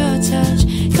need your touch,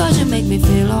 'cause you make me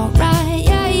feel alright.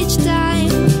 Yeah, each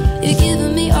time you're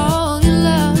giving me all your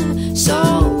love, so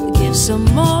give some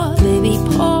more, baby,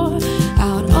 pour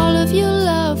out all of your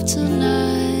love tonight.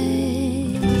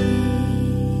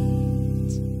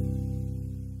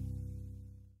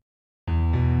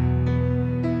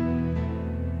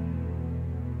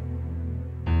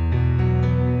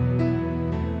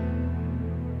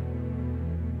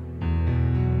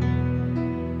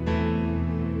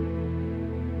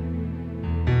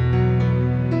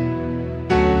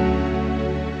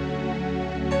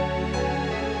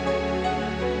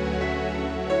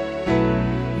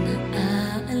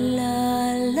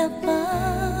 Naaalala ba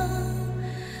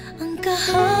ang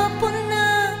kahapon na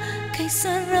kay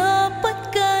sarap at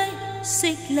kay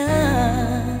sigla?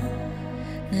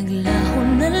 Naglaho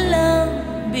na lang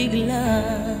bigla.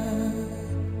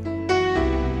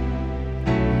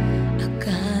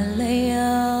 Akala'y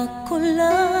ako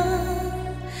lang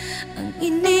ang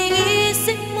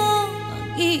iniisip mo,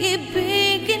 ang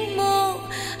iibigin mo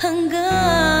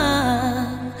hanggang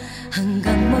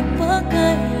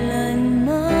magpakailanman.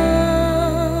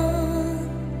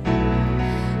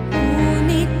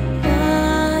 Ngunit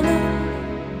paano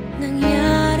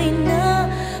nangyari na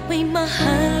may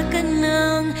mahal ka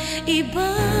ng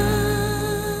iba?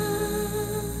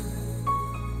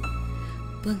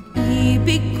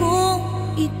 Pag-ibig ko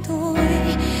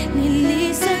ito'y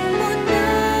nilisan mo na.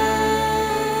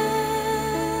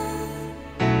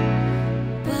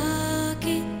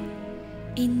 Bakit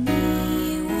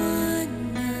iniwan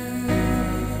na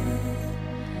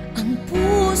ang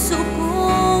puso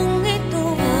kong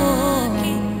ito?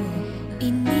 Bakit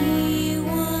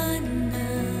iniwan na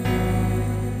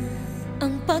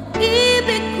ang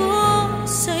pag-ibig ko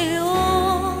sa'yo?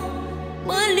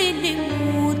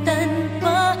 Malilimutan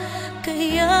pa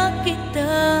kaya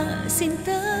kita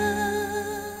sinta?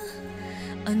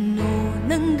 Ano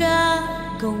nang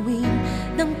gagawin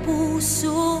ng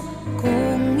puso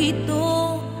kung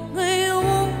ito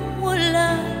ngayong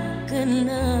wala ka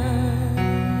na?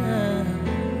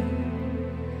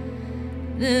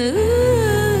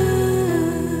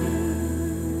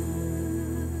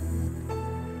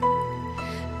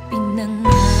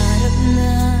 Pinangarap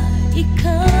na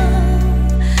ikaw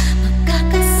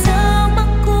makakasama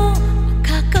ko,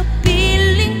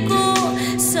 makakapiling ko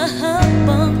sa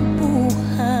habang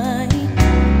buhay.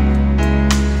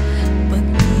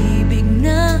 Pag-ibig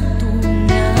na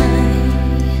tunay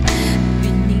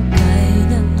binigay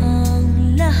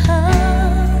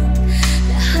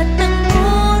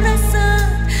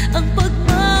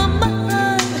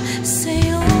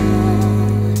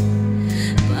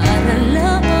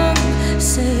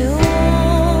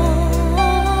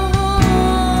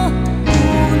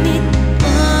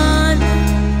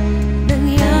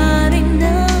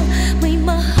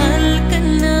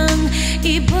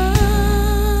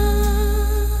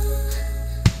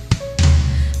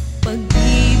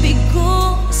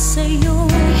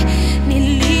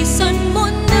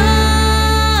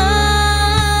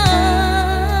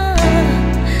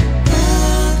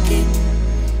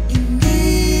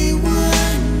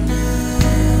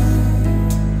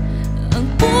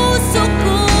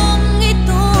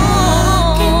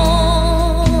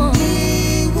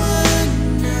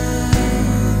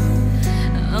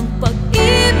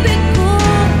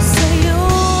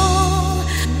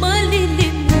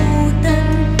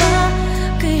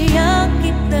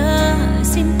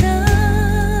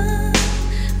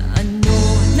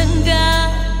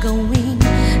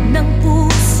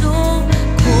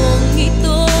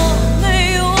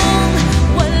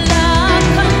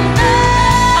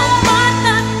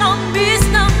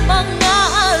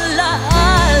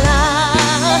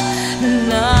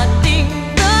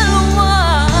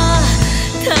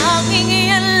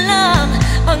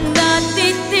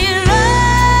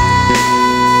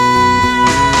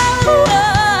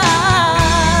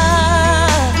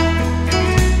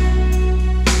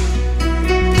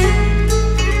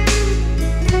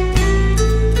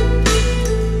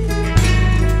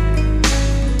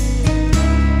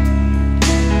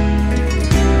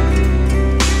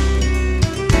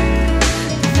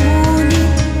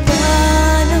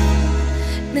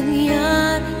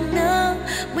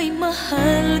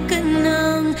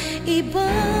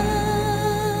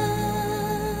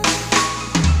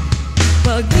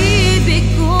pag-ibig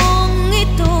kong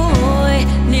ito'y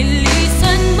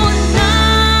nilisan mo na.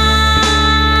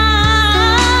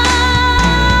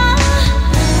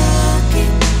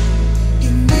 Bakit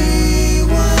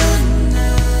iniwan na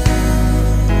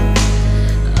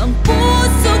ang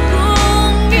puso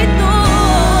kong ito?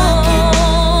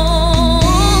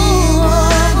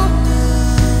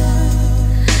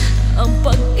 Ang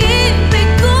pag-ibig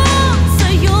ko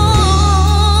sa'yo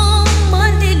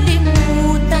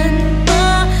manilimutan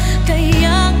pa,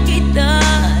 kaya kita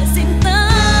sinta.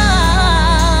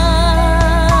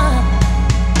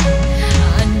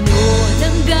 Ano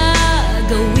nang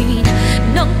gagawin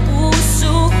ng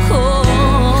puso ko?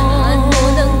 Ano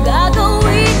nang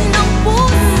gagawin ng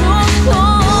puso ko?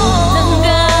 Ano nang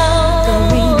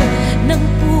gagawin ng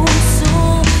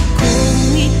puso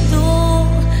kong ito?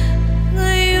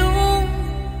 Ngayong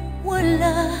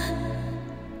wala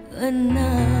ka na.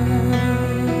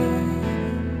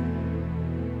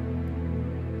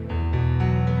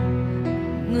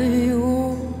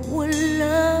 Ngayong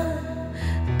wala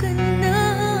ka na.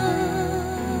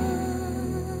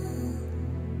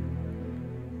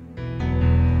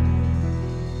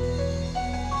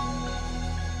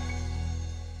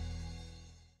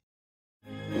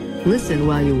 Listen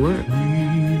while you work.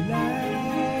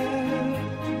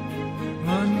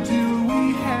 Until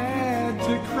we had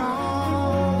to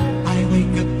crawl. I wake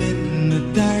up in the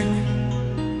dark.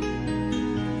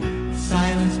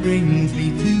 Silence brings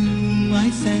me to my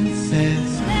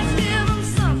senses. Let's give 'em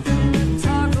something to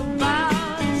talk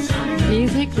about.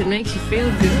 Music that makes you feel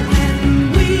good.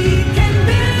 We can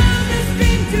build this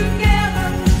dream together,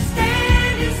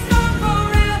 standing strong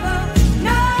forever.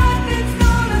 Nothing's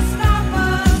gonna stop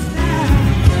us now.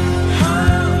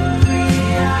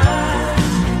 Hungry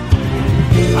eyes.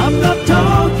 I'm not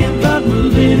talking about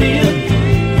moving in,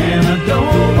 and I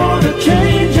don't wanna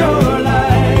change your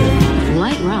life.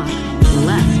 Light rock,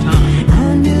 less talk. I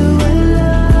knew I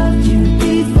loved you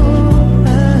before I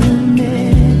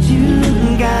met you.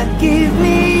 God, give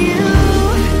me you.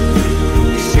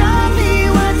 Show me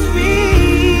what's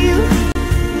real.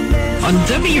 On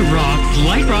WRock,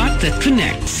 light rock that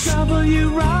connects.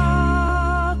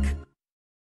 WRock.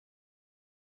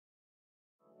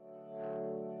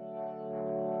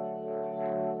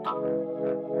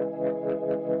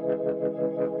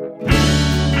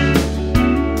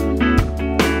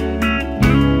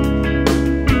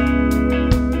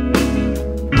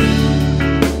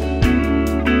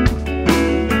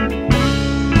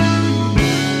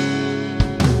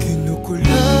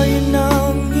 Kinukulayan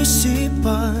ang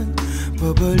isipan,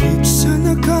 pabalik sa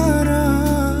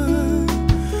nakaraan.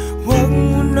 Huwag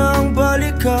mo nang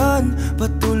balikan,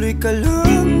 patuloy ka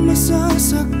lang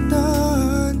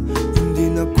masasaktan. Hindi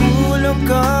na kulang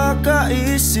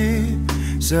kakaisip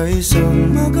sa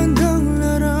isang magandang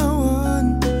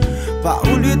larawan.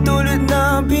 Paulit-ulit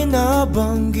na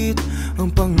binabanggit ang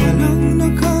pangalang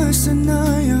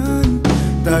nakasanayan.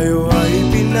 Tayo ay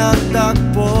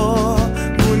pinagtagpo,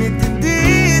 ngunit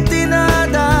hindi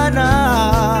tinadana.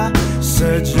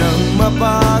 Sadyang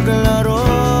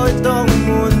mapaglaro itong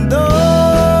mundo.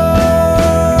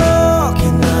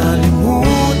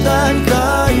 Kinalimutan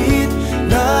kahit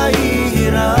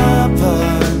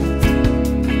nahihirapan,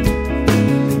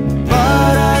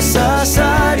 para sa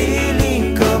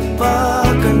sariling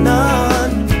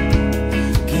kapakanan.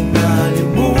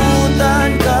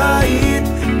 Kinalimutan kahit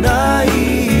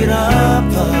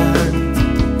nahihirapan,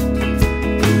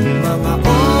 mga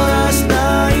oras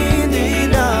na hindi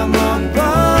na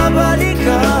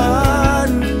mababalikan.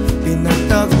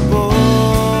 Pinagtagpo,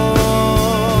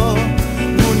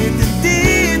 ngunit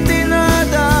hindi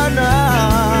tinadana.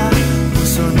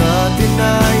 Gusto natin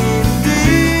na hindi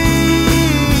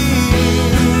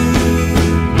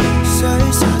sa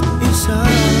isa't isa.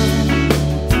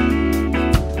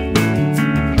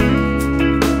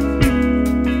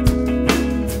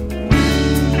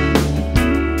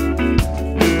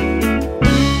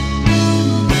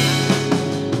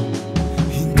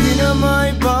 Hindi na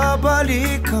may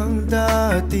babalik ang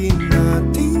dati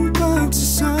nating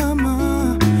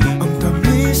pagsasama. Ang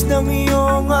tamis ng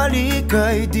iyong halik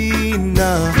ay di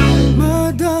na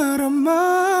madarama.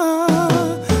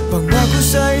 Pangako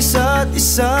sa isa't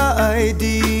isa ay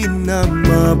di na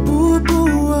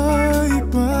mabubuhay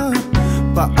pa.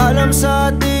 Paalam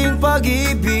sa ating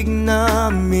pag-ibig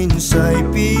na minsa'y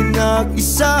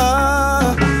pinag-isa.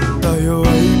 Tayo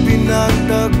ay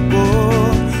pinagtagpo,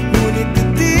 ngunit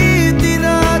hindi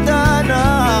tinadana.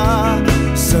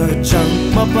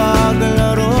 Sadyang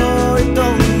mapaglaro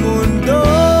itong mundo.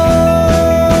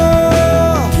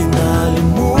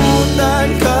 Kinalimutan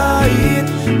kahit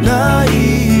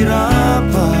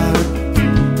nahihirapan,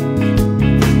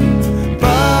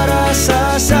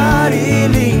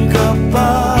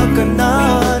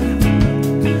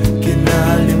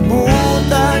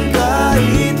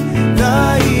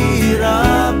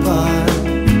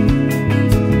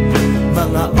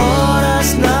 Mga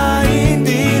oras na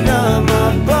hindi na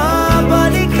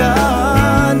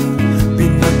mababalikan,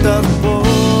 pinatagpo.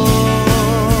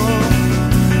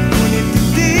 Ngunit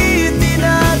hindi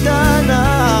tinadana,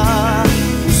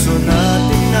 puso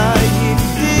natin ay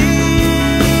hindi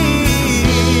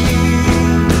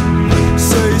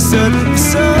sa isa't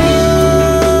isa.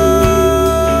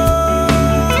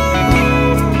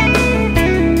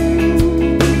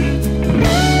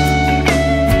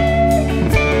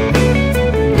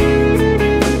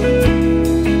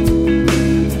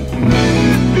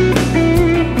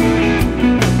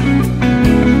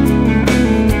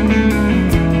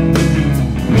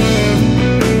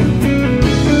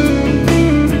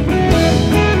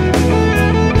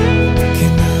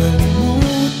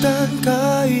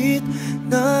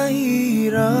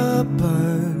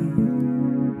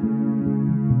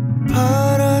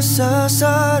 Sa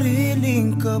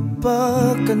sariling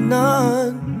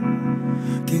kapakanan,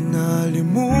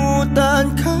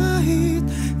 kinalimutan kahit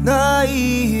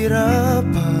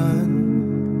nahihirapan.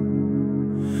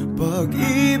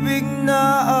 Pag-ibig na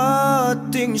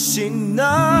ating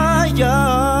sinayang,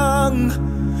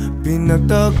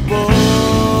 pinagtagpo.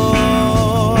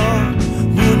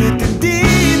 Ngunit hindi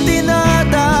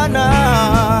tinadana,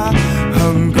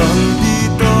 hanggang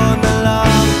dito na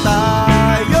lang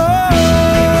tayo.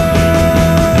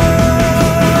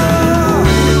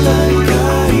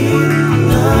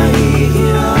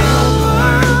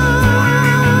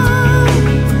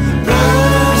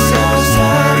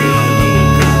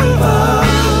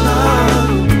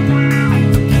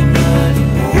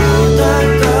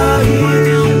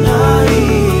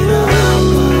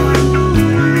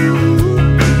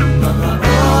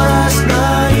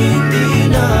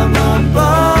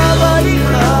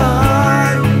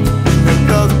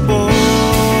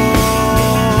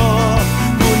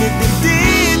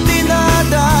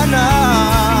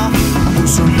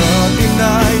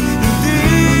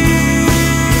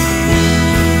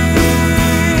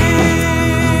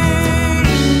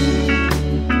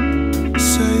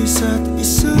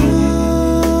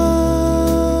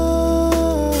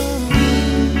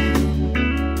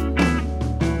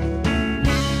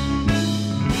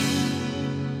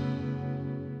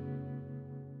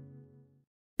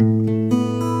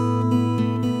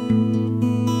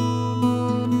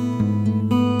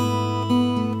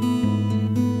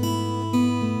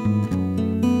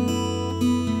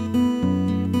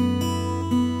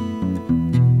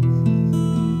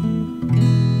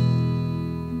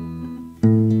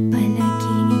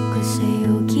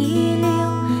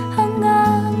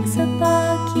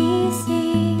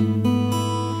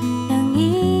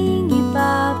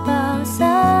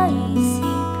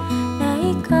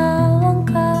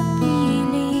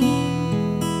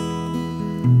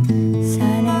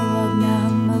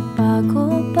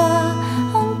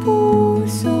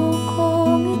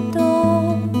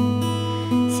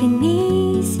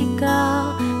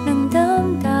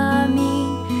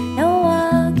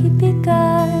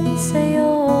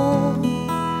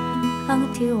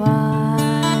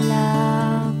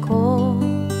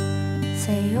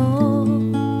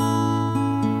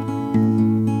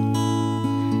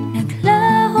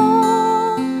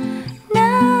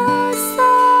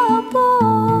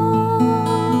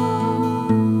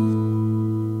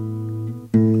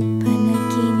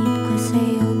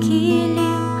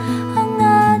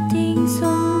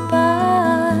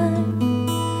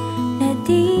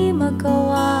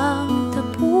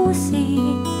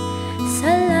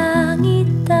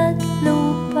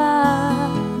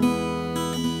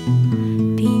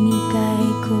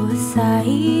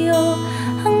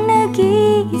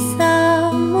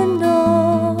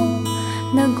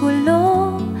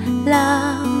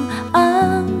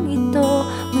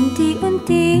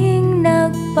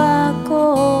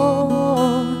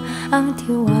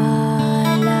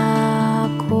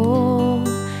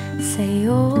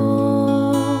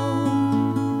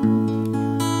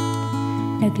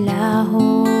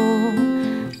 Naglaho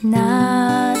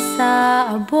na sa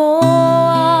abo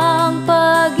ang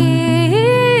pag-ibig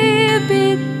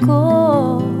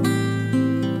ko.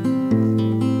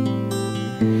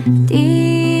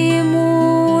 Di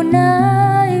mo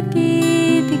na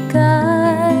ibibigay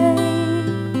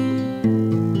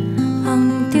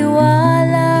ang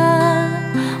tiwala,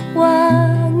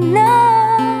 wag na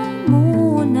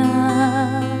muna.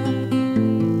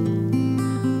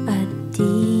 At di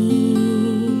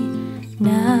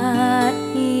na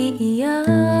iiyak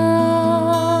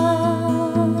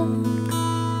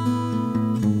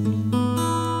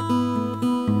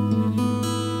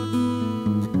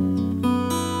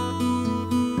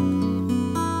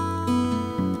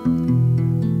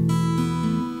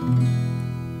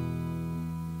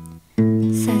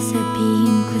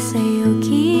Sasabihin ko sa'yo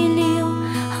giliw,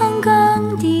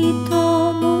 hanggang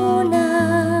dito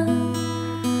muna.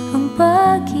 Ang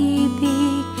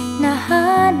pag-ibig na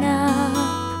hanap,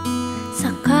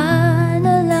 saka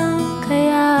na lang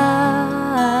kaya.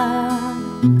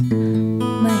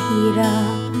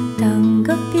 Mahirap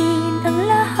tanggapin ang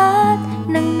lahat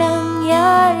ng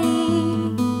nangyari,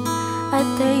 at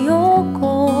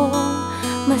ayoko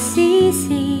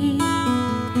masisi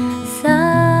sa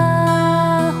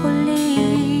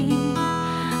huli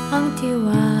ang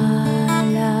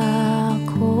tiwala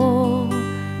ko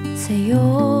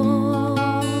sa'yo.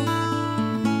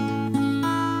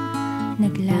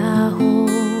 Naglaho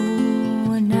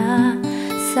na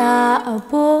sa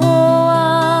abo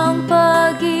ang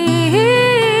pag-ibig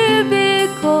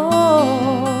ko.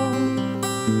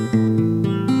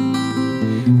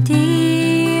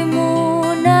 Di mo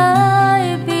na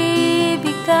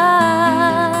ibibigay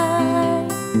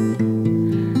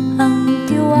ang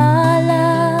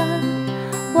tiwala,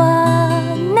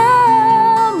 wag na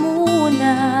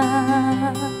muna.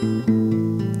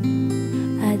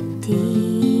 At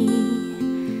di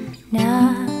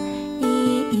na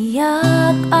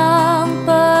iiyak ang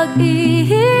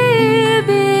pag-ibig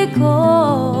ko.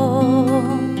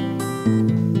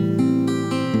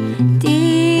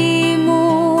 Di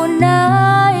mo na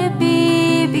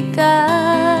ibibigay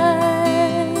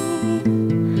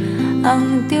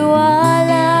ang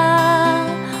tiwala,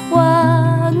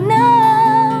 wag na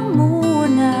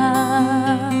muna.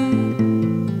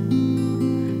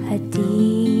 At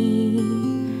di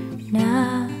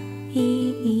na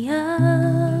iiyak,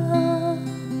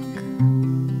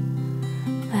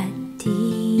 at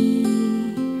di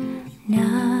na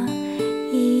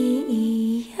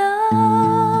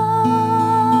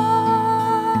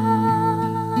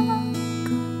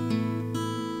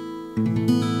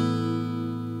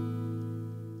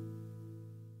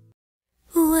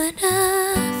when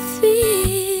I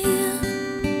feel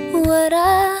what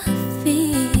I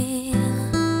feel,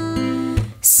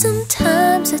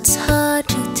 sometimes it's hard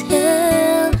to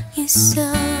tell you so.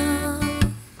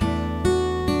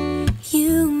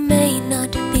 You may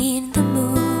not be in the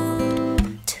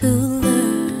mood to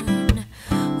learn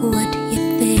what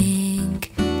you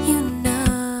think you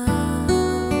know.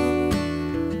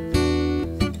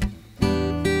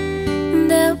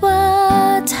 There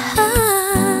were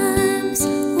times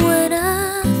when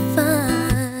I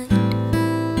find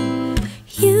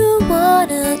you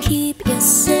wanna keep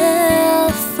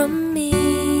yourself from me,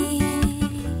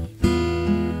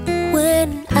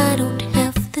 when I don't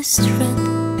have the strength.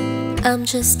 I'm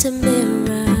just a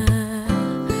mirror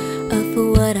of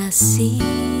what I see.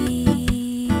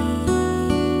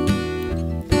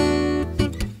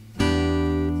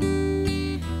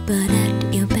 But at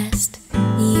your best,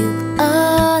 you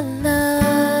are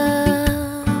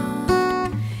love.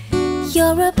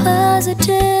 You're a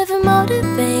positive,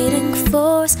 motivating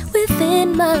force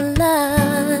within my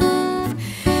life.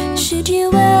 Should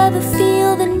you ever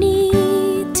feel the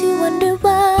need to wonder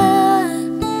why,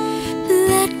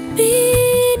 let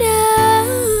me know,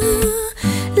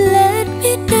 let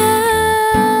me know.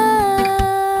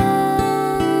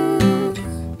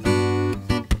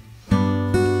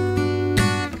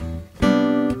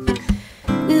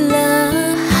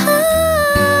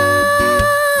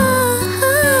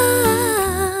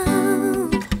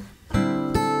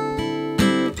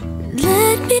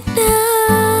 Let me know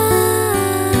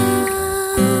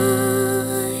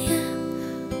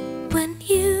when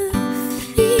you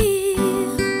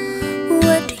feel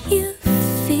what you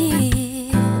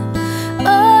feel.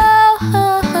 Oh,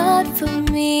 hard for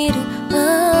me to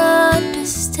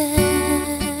understand.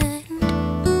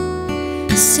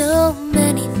 So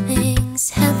many things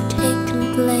have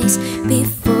taken place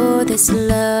before this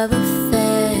love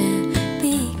affair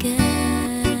began.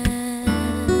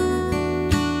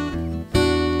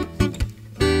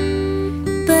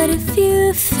 But if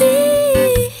you feel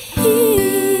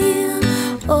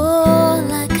all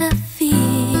like I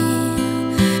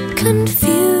feel,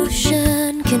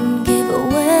 confusion can give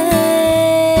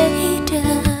way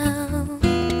down.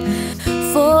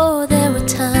 For there are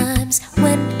times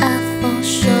when I fall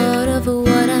short of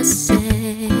what I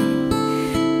say.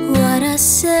 What I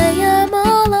say I'm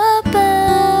all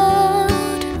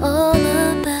about, all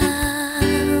about.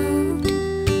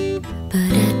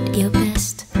 But at your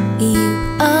best, you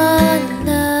are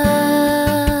loved.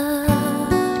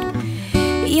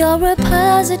 You're a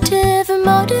positive,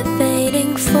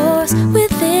 motivating force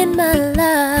within my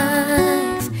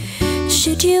life.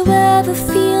 Should you ever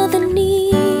feel the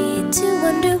need to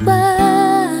wonder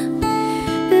why,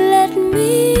 let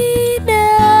me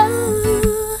know,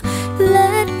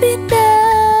 let me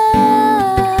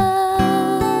know.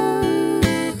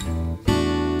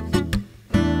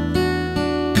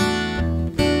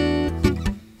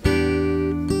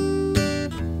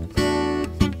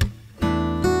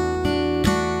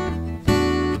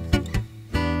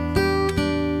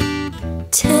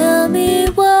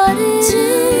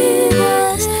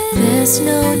 There's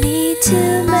no need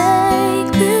to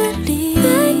make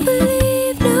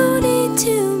believe, no need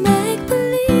to make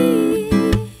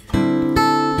believe.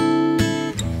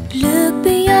 Look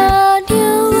beyond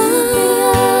your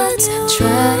words,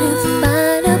 try to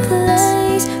find a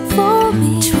place for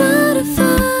me, try to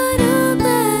find a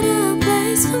better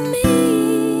place for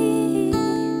me.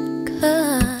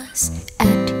 'Cause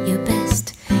at your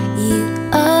best you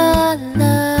are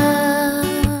loved.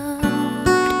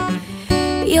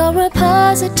 You're a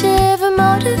positive and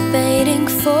motivating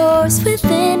force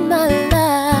within my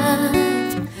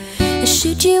life. And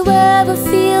should you ever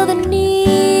feel the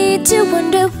need to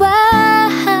wonder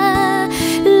why,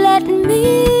 let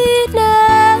me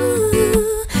know,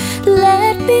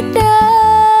 let me know.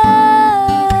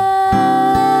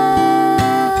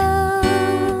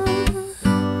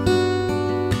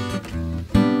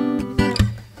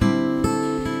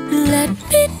 Let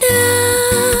me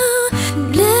know,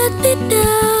 let me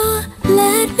know,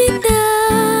 let me know.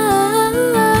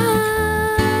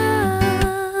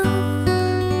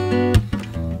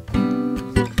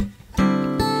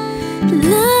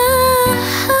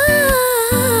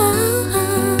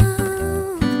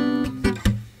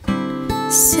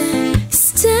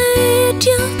 Stay at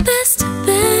your best,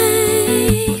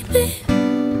 baby.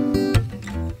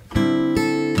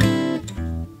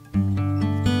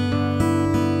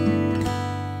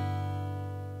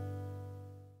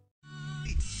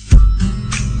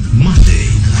 Monday,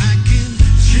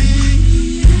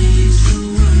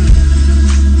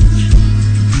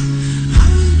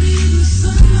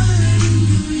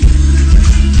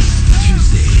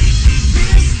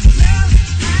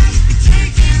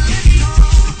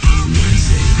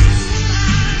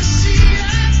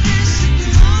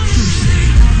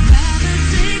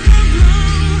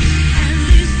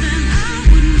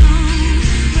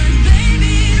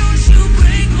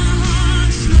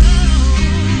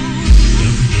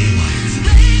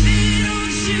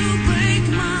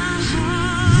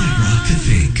 Rock to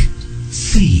think.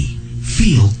 See,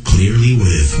 feel clearly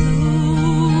with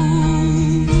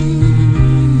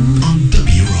on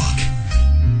WRock.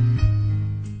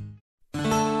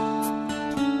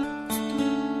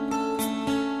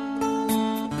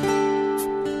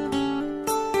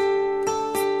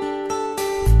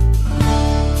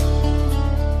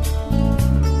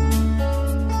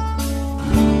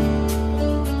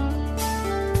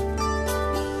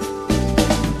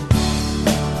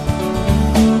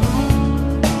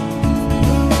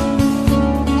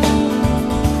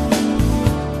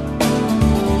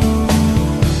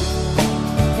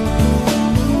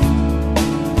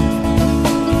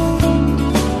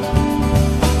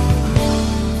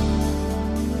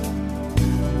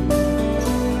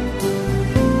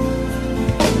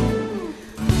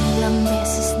 Ilang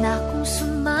beses na akong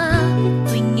sumabit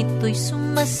tuwing ito'y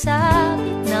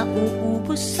sumasabit,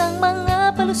 nauubos ang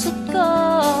mga palusot ko.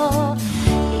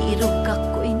 Irog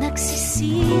ako'y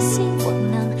nagsisisi, huwag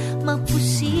nang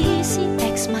magpusisi.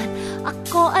 Ex-man,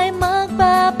 ako ay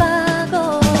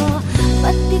magbabago.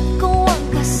 Pati ko ang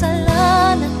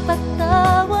kasalanan,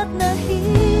 patawad na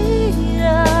hirap.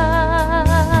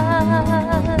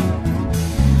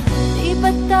 Di ba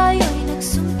tayo'y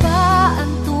nagsumpa, ang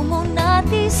tungo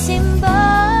natin simbahan?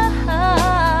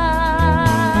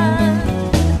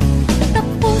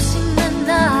 Tapusin na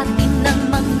natin ang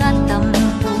mga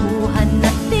tampuhan na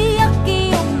tiyak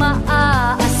iyong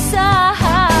maaasahan.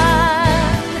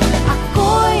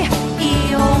 Ako'y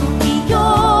iyong-iyo,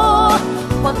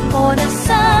 wag mo na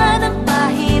sanang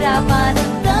pahirapan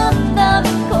ang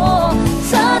damdamin ko.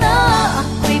 Sana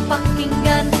ako'y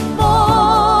pakinggan mo,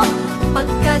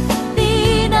 pagkat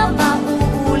di na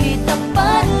mauulit ang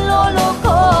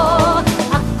panloloko.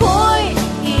 Ako'y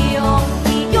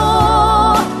iyong-iyo,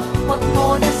 wag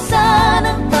mo na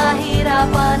sanang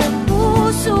pahirapan ang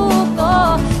puso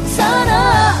ko.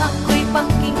 Sana ako'y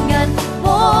pakinggan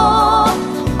mo,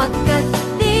 pagkat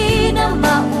di na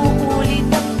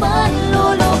mauulit ang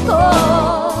panloloko.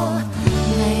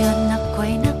 Ngayon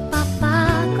ako'y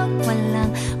nagpapagod,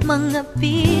 walang mga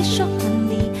bisyo,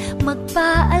 kundi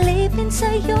magpaalipin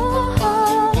sa'yo.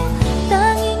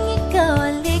 Tanging ikaw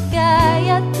ang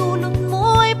ligaya, tulog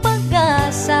mo'y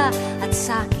pag-asa, at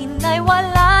sa'kin ay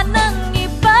wala nang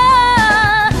iba.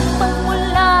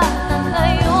 Pagmula na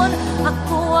ngayon,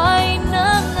 ako ay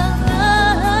nangangako.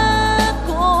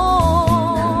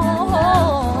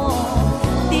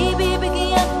 Di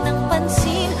bibigyan ng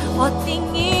pansin o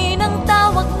tingin ang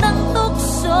tawag ng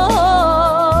tukso.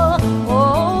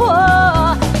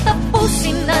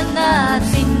 Tapusin na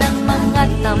natin ang mga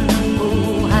tampuhan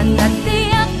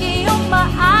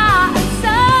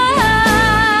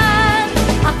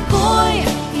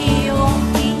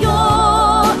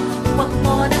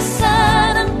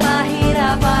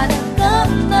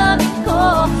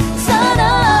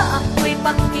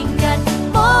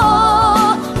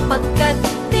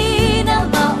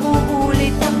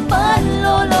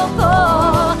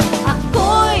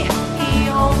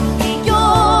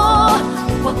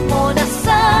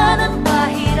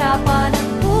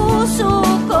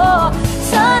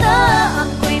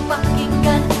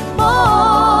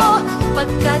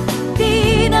pagkat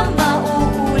di na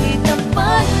mauulit ang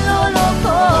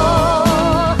panloloko.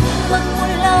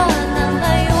 Magmula na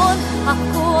ngayon,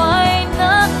 ako ay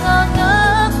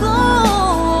nangangako,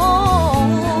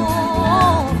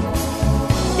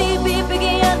 di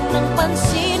bibigyan ng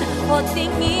pansin o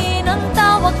tingin ang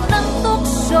tawag ng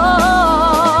tukso.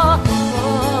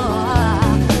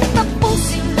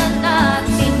 Tapusin na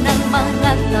natin ang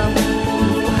mga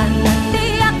tampuhan na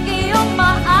tiyak iyong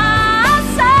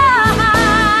maasahan.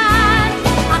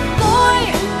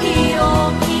 Ako'y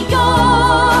iyong-iyo,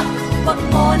 wag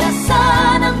mo na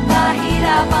sanang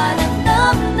pahirapan ang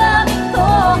damdamin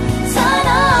ko.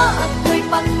 Sana ako'y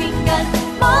pakinggan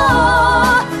mo,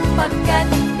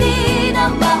 pagkat di na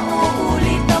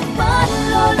mauulit ang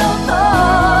panloloko.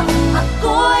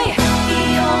 Ako'y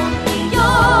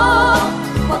iyong-iyo,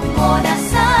 wag mo na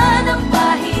sanang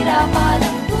pahirapan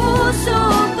ang puso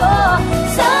ko.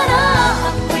 Sana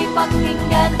ako'y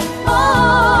pakinggan mo,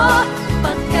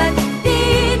 pagkat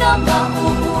di na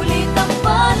mauulit ang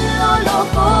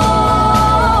panloloko.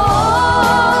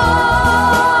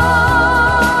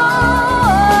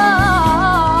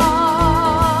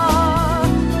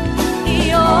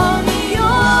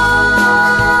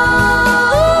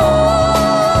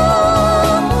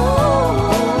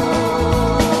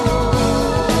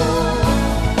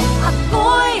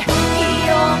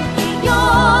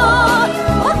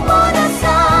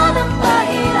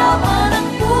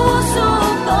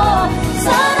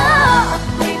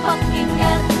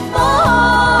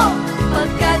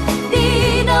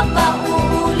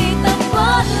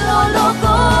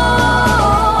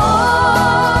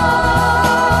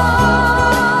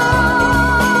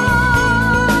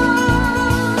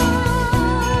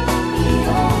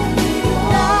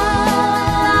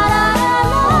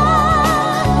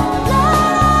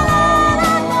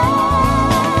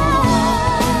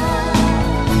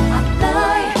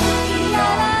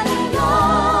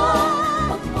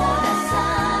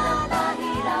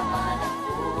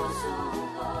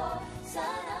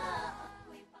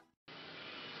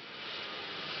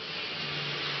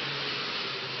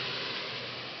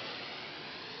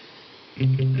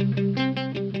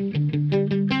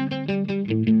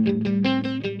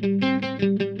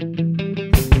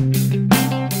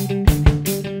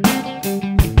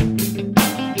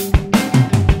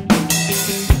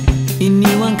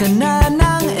 Iniwan ka na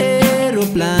ng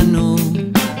eroplano.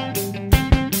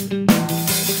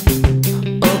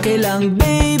 Okay lang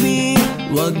baby,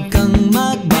 wag kang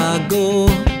magbago.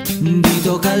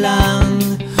 Dito ka lang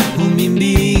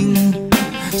humimbing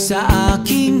sa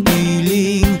aking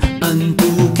piling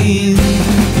antukin.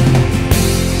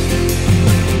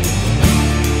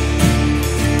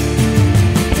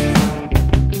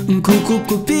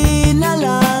 Kukupin na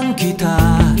lang kita.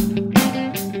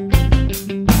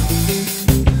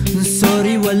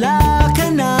 Sorry, wala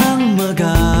ka nang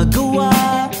magagawa.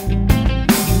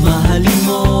 Mahalin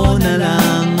mo na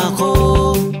lang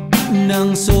ako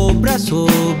ng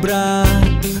sobra-sobra,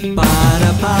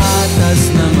 para patas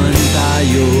naman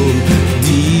tayo,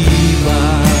 di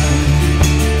ba?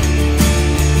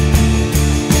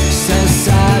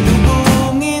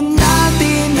 Sasalubungin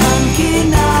natin ang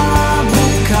kinabukasan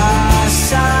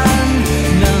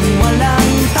nang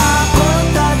walang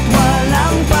takot at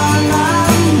walang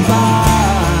pangamba.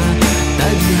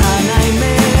 Tadhana'y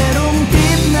merong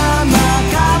tip na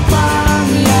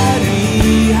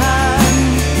makapangyarihan.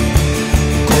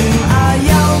 Kung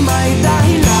ayaw may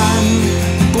dahilan,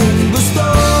 kung gusto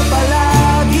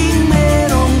palaging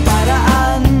merong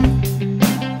paraan.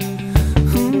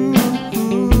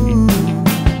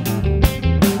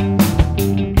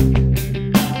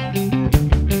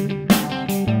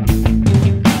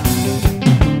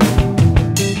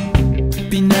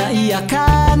 Pinaiyak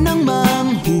ka ng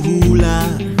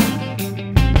manghuhula.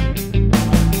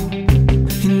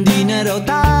 Hindi na raw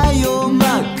tayo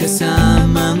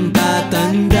magkasamang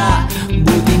tatanda.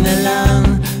 Buti na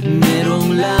lang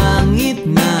merong langit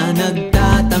na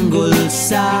nagtatanggol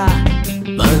sa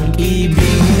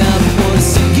pag-ibig na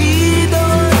porsigido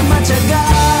at matyaga.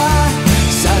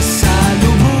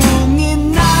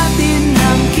 Sasalubungin natin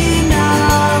ang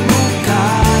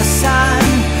kinabukasan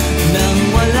nang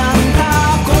walang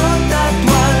takot at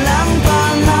walang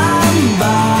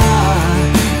pangamba.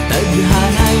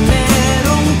 Tadhana'y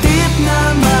merong tip na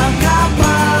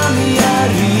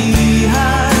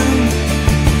makapangyarihan.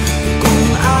 Kung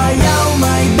ayaw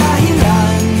may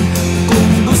dahilan,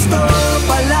 kung gusto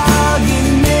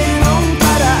palaging merong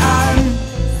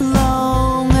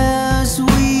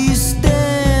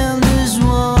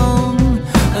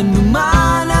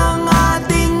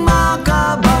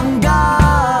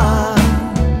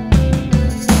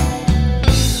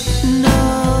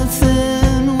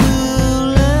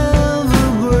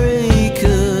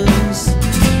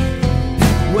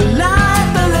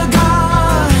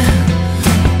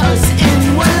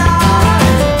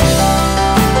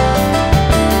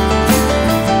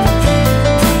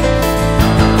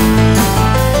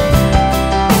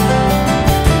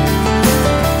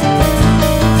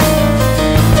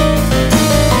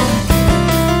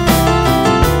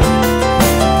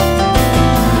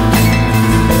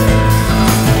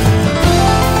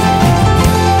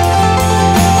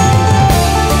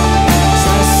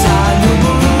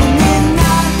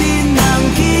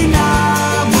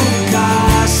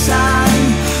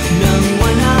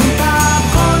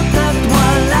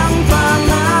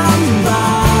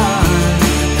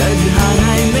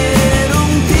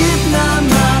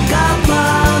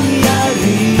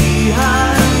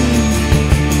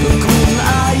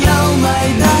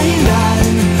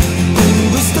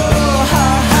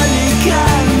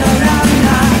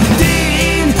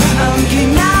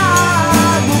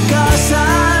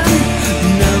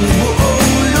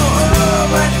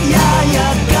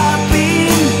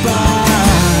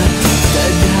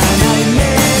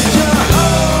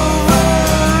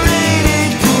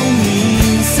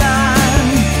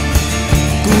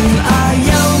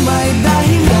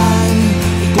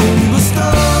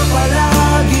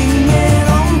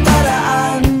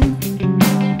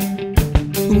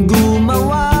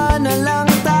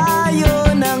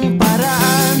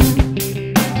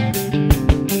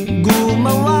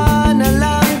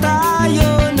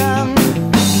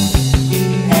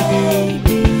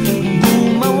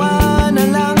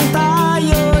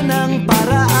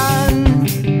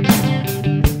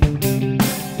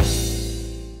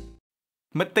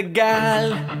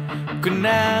Matagal ko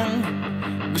nang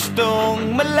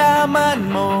gustong malaman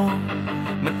mo.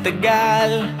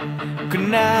 Matagal ko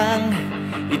nang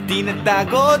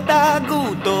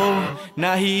itinatago-tago to.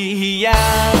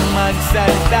 Nahihiyang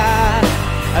magsalita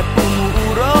at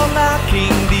umuurong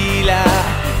aking dila.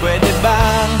 Pwede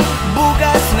bang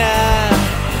bukas na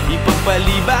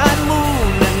ipagpaliban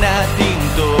muna natin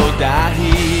to?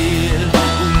 Dahil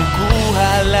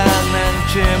kumukuha lang ng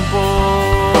tiyempo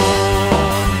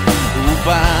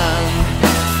upang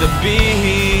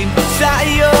sabihin sa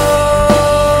iyo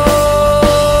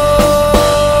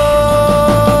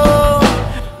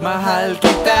mahal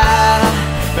kita,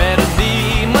 pero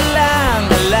di mo lang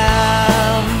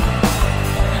alam.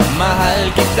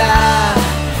 Mahal kita,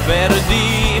 pero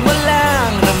di mo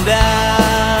lang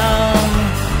ramdam.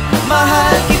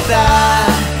 Mahal kita,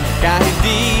 kahit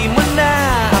di mo na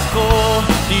ako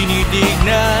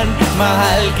tinitignan.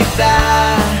 Mahal kita,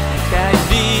 kahit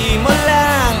di mo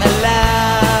lang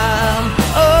alam.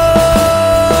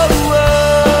 Oh, oh.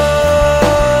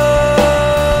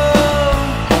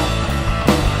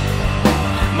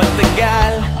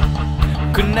 Matagal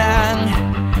ko nang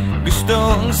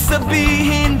gustong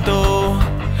sabihin to.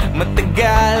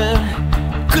 Matagal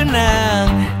ko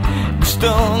nang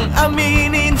gustong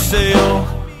aminin sa'yo.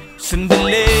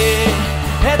 Sandali,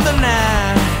 eto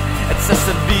na, at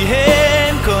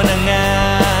sasabihin ko na nga.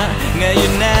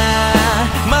 Ngayon na,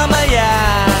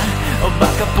 mamaya, o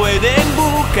baka pwedeng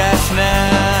bukas na.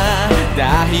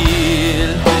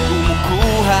 Dahil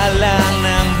kumukuha lang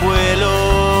ng buwelo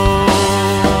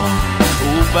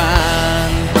upang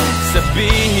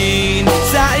sabihin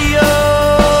sa iyo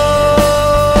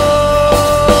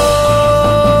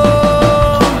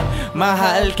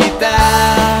mahal kita,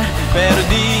 pero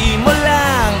di mo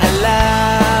lang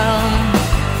alam.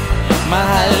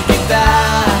 Mahal kita,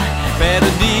 pero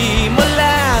di mo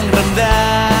lang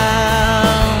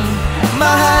ramdam.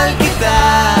 Mahal kita,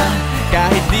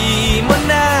 kahit di mo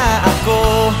na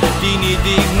ako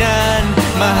tinitignan.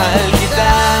 Mahal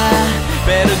kita,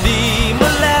 pero di mo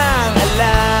lang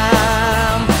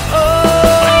alam.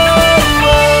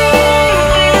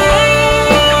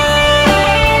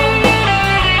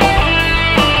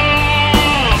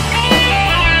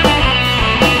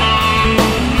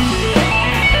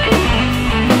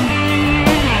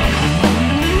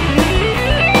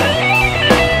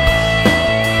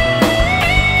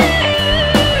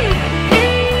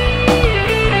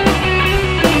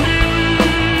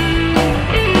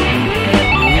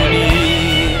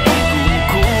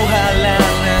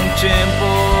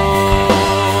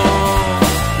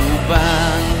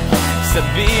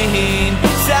 Sabihin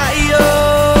sa iyo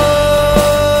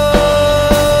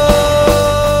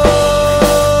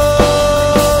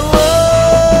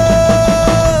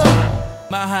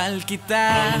mahal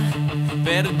kita,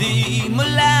 pero di mo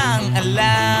lang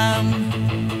alam.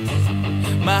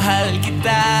 Mahal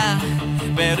kita,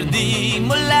 pero di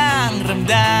mo lang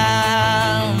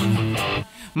ramdam.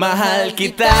 Mahal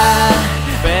kita,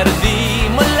 pero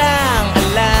di mo lang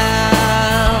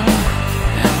alam.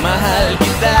 Mahal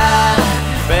kita,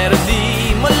 pero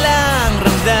di mo lang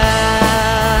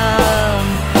ramdam.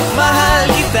 Mahal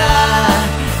kita,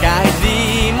 kahit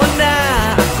di mo na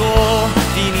ako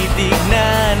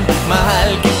tinitignan.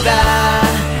 Mahal kita,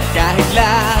 kahit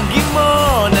lagi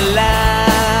mo na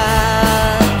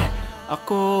lang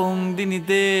akong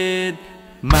dinidid.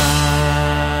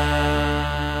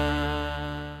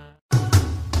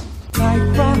 Like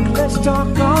rock, let's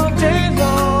talk all day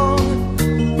long.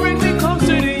 Bring me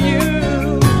closer to you,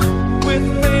 with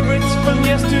favorites from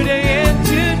yesterday and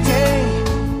today.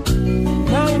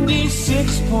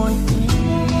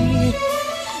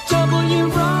 96.3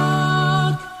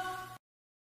 WRock.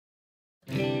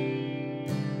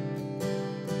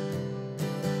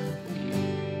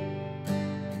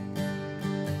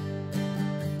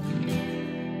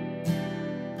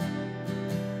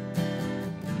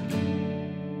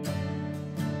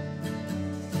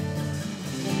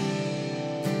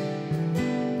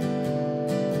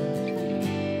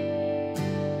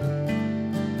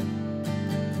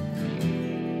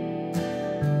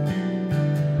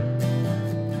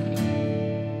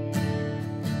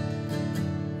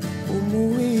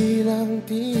 Umuwi lang,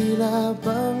 tila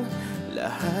bang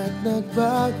lahat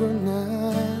nagbago na.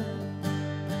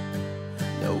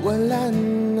 Nawalan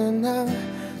na ng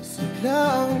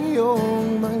sigla ang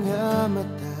iyong mga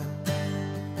mata.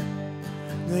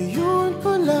 Ngayon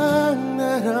ko lang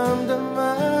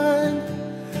naramdaman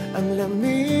ang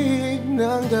lamig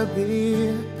ng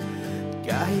gabi.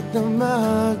 Kahit na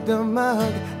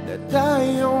magdamag na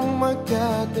tayong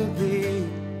magkatabi.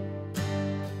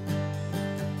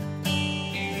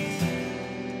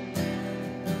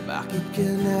 Bakit ka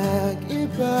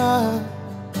nag-iba?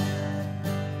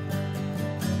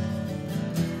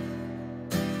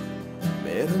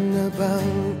 Meron na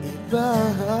bang iba?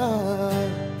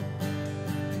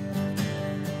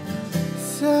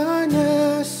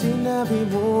 Sana sinabi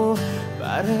mo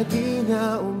para di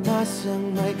na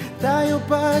umasang may tayo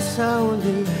pa sa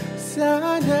uli.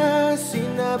 Sana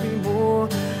sinabi mo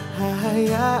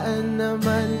hahayaan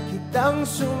naman kitang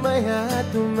sumaya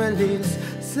at umalis.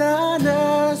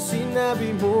 Sana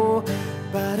sinabi mo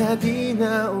para di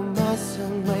na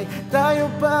umasang may tayo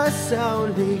pa sa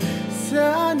uli.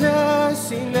 Sana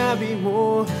sinabi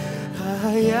mo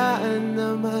hahayaan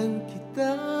naman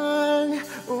kitang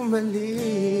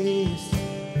umalis.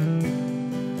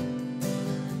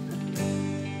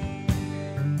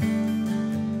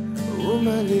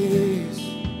 Umalis.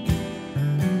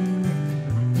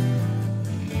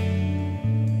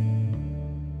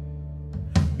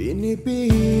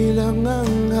 Binibilang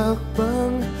ang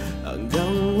hakbang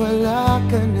hanggang wala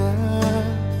ka na.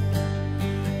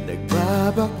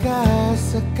 Nagbabaka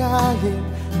sakaling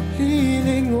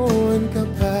lilingon ka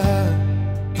pa.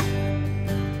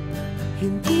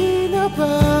 Hindi na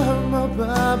ba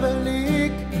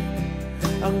mababalik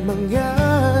ang mga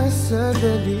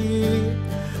sandali,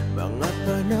 mga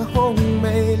panahong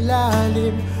may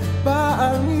lalim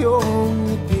pa ang iyong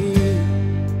ngiti?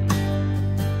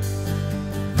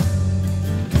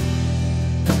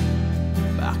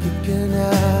 Bakit ka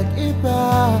nag-iba?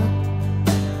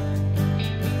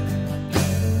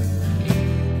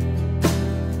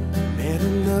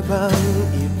 Meron na bang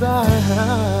iba?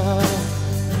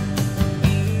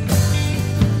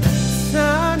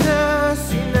 Sana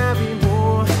sinabi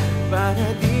mo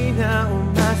para di na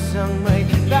umasang may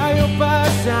tayo pa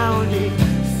sa uli.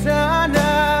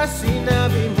 Sana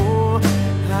sinabi mo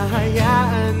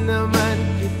hahayaan naman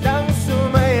kitang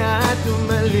sumaya at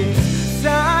umalis.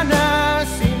 Sana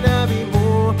sinabi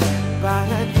mo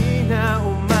para di na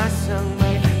umasang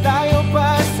may tayo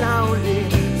pa sa uli.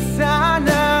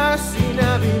 Sana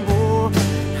sinabi mo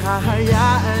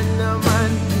hahayaan naman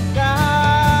kita.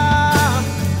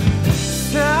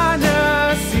 Sana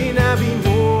sinabi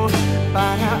mo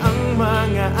para ang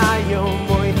mga ayaw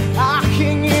mo'y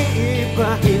aking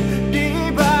iibahin.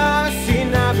 Di ba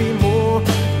sinabi mo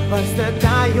basta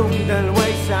tayong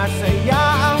dalawa'y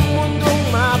sasaya ang mundong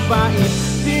mapait?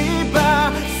 Di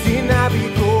ba sinabi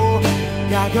ko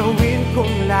gagawin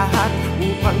kong lahat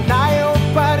upang tayo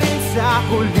pa rin sa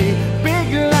huli?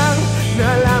 Biglang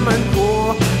nalaman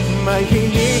ko may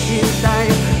hinihintay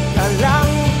ka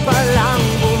lang palang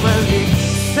bumalik.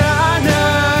 Sana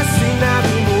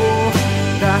sinabi mo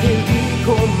dahil di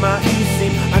ko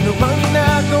maisip ano bang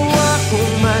nagawa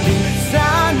kong mali.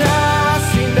 Sana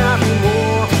sinabi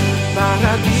mo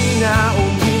para di na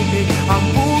umibig ang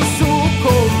puso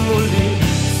ko muli.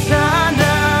 Sana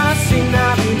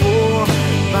sinabi mo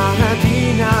para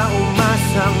di na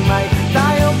umasang may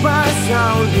tayo pa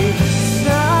sa uli.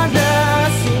 Sana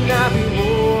sinabi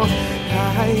mo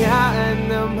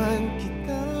hahayaan naman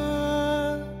kita.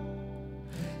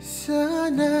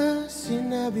 Sana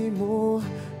sinabi mo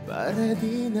para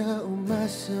di na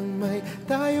umasang may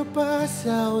tayo pa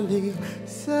sa uli.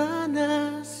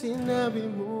 Sana sinabi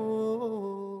mo.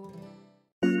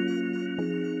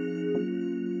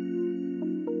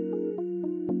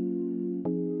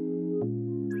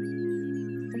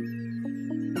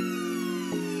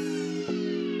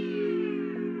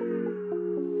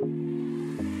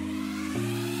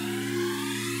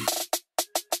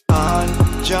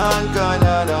 Diyan ka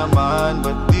na naman,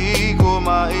 ba't di ko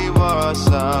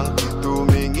maiwasang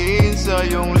tumingin sa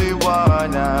iyong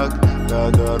liwanag?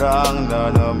 Dadarang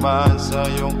na naman sa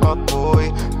iyong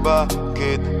apoy,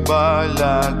 bakit ba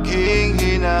laging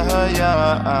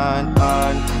hinahayaan?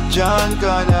 Diyan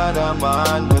ka na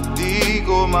naman, ba't di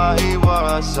ko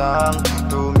maiwasang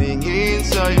tumingin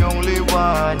sa iyong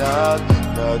liwanag?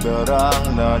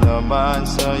 Dadarang na naman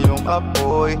sa iyong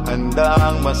apoy,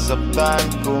 handang masaktan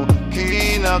kung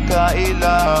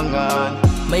kinakailangan.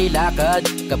 May lakad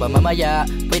ka ba mamaya?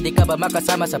 Pwede ka ba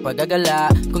makasama sa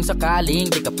paggagala? Kung sakaling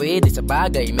di ka pwede sa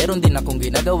bagay, meron din akong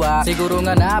ginagawa. Siguro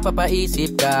nga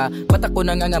napapaisip ka, ba't ako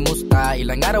nangangamusta?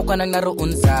 Ilang araw ka nang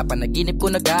naroon sa panaginip ko,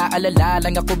 nag-aalala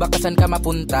lang ako baka saan ka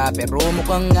mapunta. Pero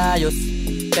mukhang ayos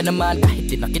ka naman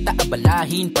kahit di na kita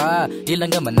abalahin pa. Di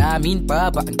lang naman namin pa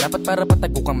ba ang dapat para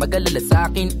patago kang mag-alala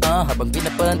sa'kin? Habang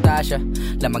pinapantasya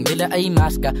lamang nila ay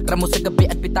maska, ramo sa gabi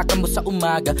at pitaka mo sa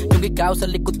umaga. Yung ikaw sa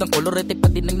likod ng kolorete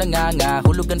pa din ang nanganga,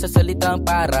 hulugan sa salitang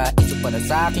para iso para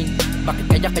sa'kin. Bakit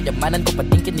kaya kayamanan ko pa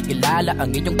din kinikilala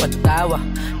ang iyong pagtawa?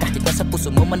 Kahit nasa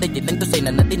puso mo man ay di lang to say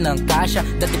na natin ang kasya.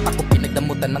 Dati pa ko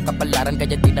pinagdamutan ng kapala kapalaran,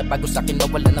 kaya di na bago sa'kin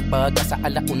mawala ng pag-asa.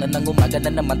 Alauna ng umaga na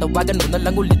naman, tawagan mo na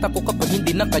lang ulit ako kapag hindi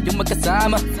na kayo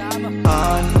magkasama.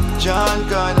 Andyan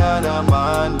ka na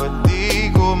naman, ba't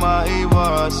di ko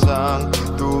maiwasang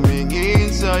tumingin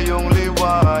sa iyong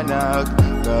liwanag?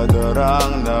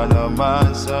 Nadarang na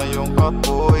naman sa iyong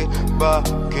apoy,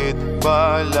 bakit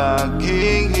ba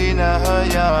laging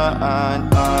hinahayaan?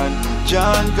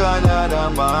 Andyan ka na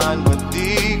naman, ba't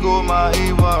di ko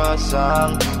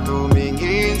maiwasang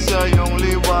tumingin sa iyong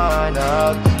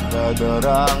liwanag?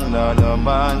 Nadarang na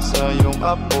naman sa iyong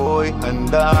apoy,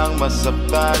 handang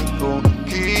masaktan kung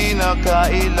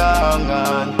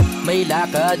kinakailangan. May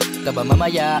lakad ka ba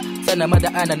mamaya? Sana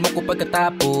madaanan mo ko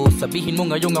pagkatapos. Sabihin mo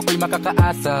ngayong ako'y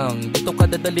makakaasang dito ka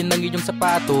dadalhin ng iyong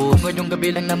sapatos. Ngayong gabi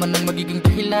lang naman ang magiging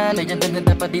dahilan, ay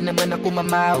handa pa din naman ako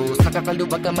mamaos.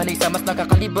 Nakakaluwag ka man ay sa mas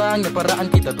nakakalibang na paraan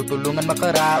kita tutulungan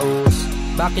makaraos.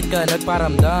 Bakit ka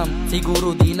nagparamdam?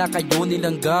 Siguro di na kayo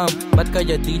nilanggam. Ba't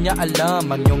kaya di niya alam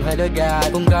ang iyong halaga?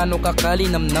 Kung gaano ka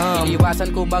kalinamnam,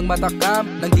 iniwasan ko mang matakam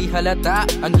nang di halata.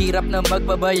 Ang hirap na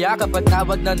magbabaya kapag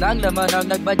tawag na ng laman ang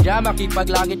nagbadya.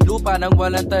 Makipaglangit lupa nang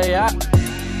walang taya.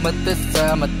 Mata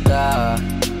sa mata,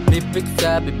 bibig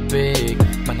sa bibig,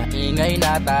 mga ingay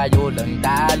na tayo lang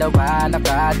dalawa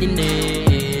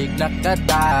nakatinig.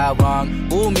 Nakatawang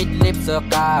umidlip sa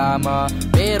kama,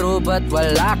 pero ba't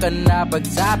wala ka na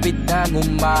pagsapit ng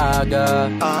umaga?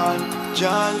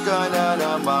 Andyan ka na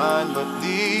naman, ba't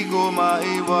di ko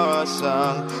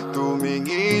maiwasang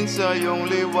tumingin sa iyong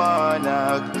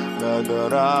liwanag?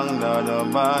 Nadarang na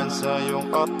naman sa iyong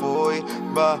apoy,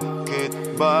 bakit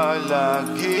ba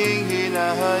laging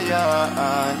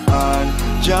hinahayaan?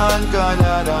 Andyan ka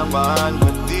na naman,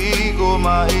 ba't di ko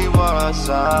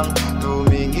maiwasang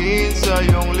tumingin sa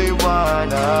iyong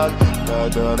liwanag?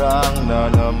 Nadarang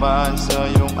na naman sa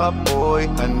iyong apoy,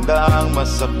 handang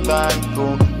masaktan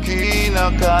kung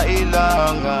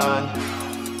kinakailangan.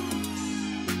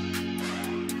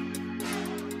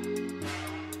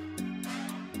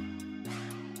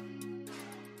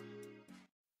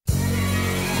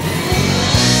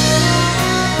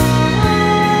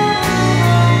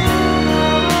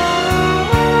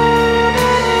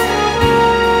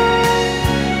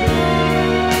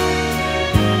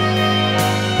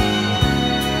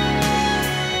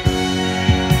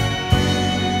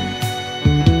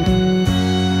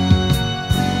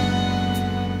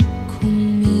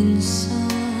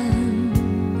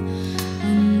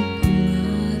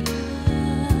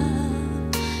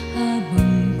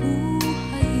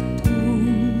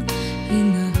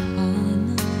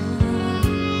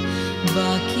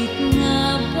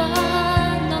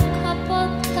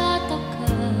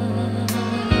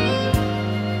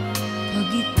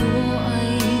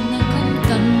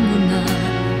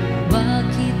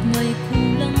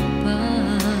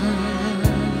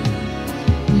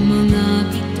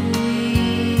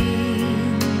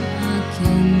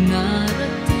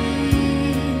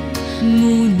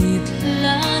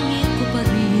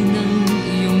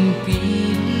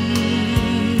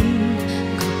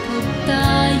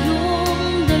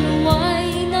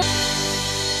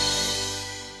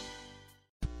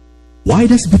 Why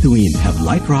does Between have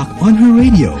Light Rock on her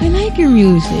radio? I like your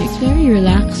music. It's very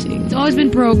relaxing. It's always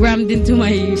been programmed into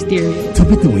my stereo. To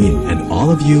Between and all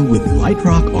of you with Light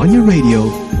Rock on your radio,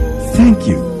 thank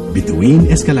you, Between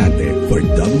Escalante, for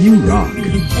WRock.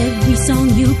 Every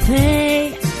song you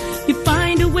play, you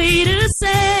find a way to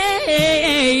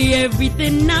say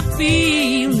everything I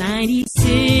feel.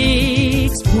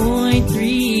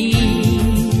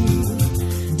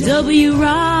 96.3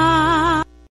 WRock.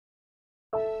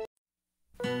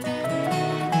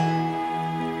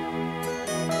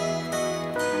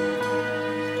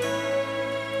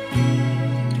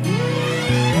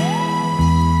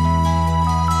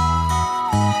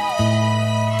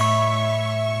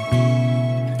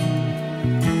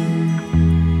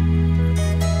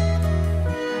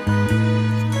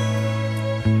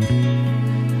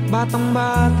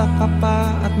 Batang-bata ka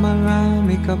pa at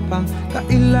marami ka pang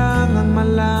kailangang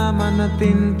malaman at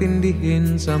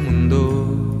intindihin sa mundo.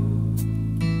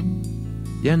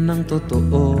 Yan ang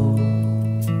totoo.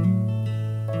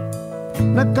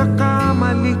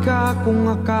 Nagkakamali ka kung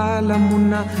akala mo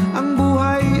na ang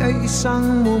buhay ay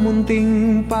isang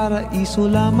mumunting paraiso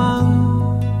lamang.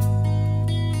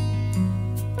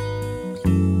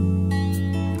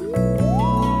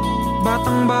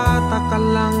 Batang-bata ka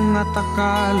lang at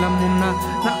akala mo na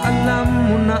alam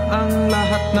mo na ang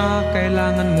lahat na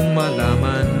kailangan mong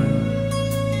malaman.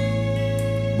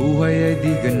 Buhay ay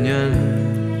di ganyan.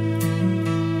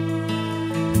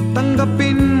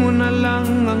 Tanggapin mo na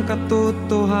lang ang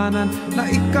katotohanan na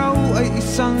ikaw ay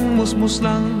isang musmus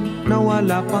lang na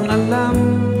wala pang alam.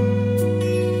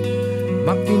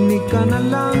 Makinig ka na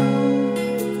lang,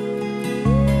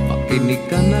 makinig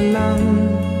ka na lang.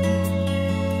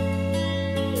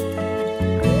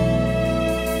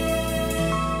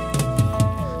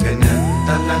 Ganyan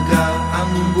talaga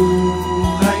ang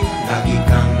buhay, lagi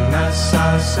kang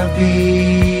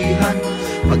nasasabihan,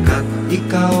 pagkat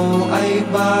ikaw ay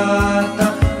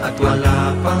bata at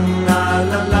wala pang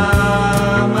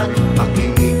nalalaman.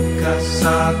 Makinig ka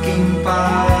sa aking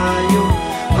payo,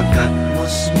 pagkat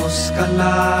musmus ka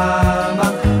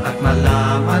lamang, at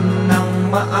malaman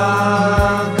ng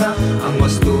maaga ang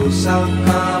wasto sa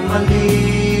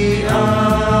kamalian.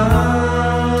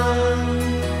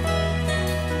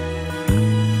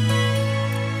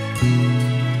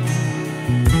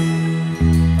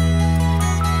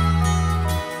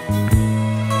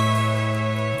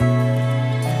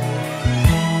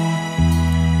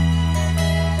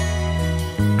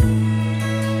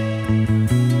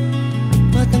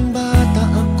 Batang-bata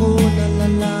ako,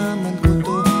 nalalaman ko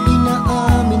to.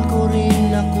 Inaamin ko rin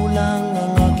na kulang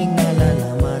ang aking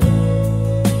nalalaman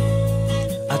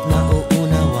at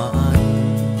nauunawaan.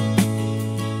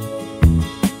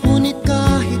 Ngunit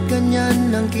kahit ganyan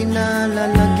ang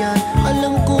kinalalagyan,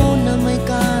 alam ko na may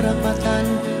karapatan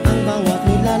ang bawat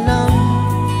nilalang.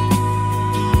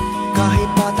 Kahit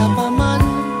bata pa man,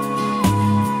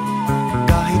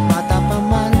 kahit bata pa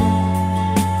man.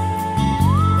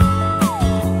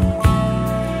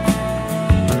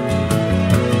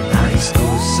 Nais ko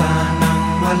sanang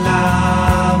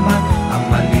malaman ang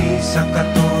mali sa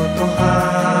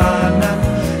katotohanan,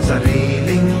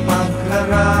 sariling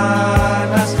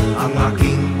paglaranas ang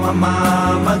aking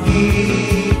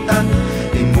pamamagitan.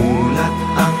 Imulat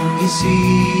ang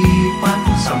isipan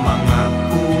sa mga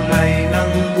kulay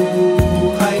ng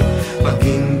buhay,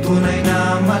 maging tunay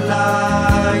na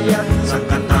malaya sa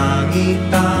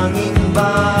katangi-tanging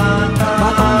bata.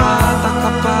 Batang-bata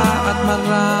ka pa at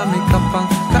marami ka pang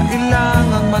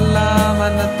kailangang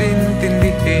malaman at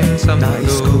intindihin sa mundo.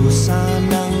 Nais ko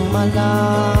sanang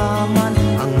malaman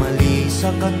ang mali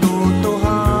sa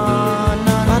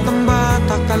katotohanan.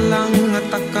 Batang-bata ka lang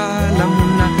at akala mo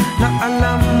na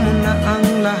alam mo na ang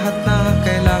lahat na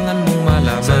kailangan mong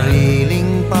malaman.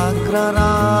 Sariling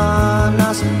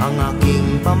pagraranas ang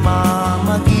aking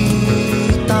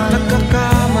pamamagitan.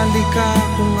 Nagkakamali ka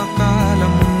kung akala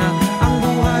mo na ang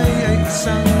buhay ay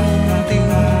isang munting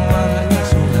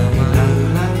paraiso lamang.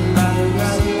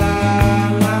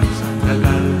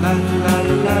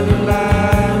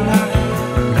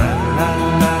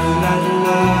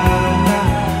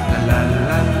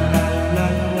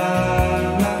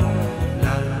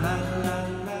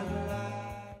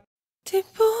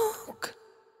 Tibok,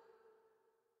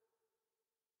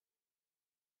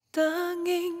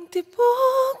 tanging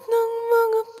tibok ng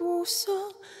mga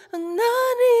puso ang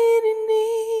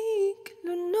naririnig,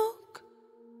 lunok.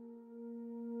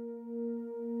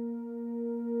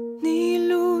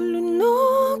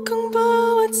 Nilulunok ang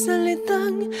bawat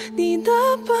salitang di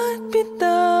dapat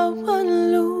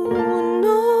bitawan,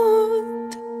 lunod.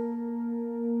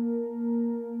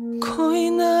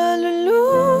 Ko'y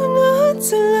nalulunod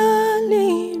sa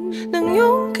lalim ng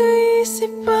iyong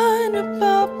kaisipan na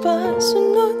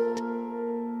papasunod.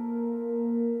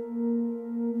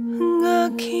 Ang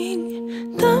aking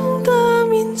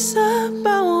damdamin sa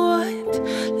bawat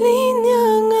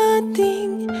linyang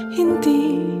ating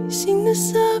hindi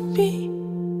sinasabi,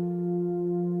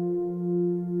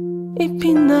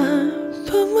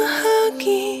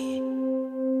 ipinapamahagi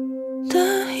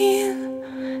dahil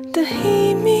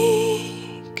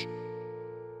tahimik,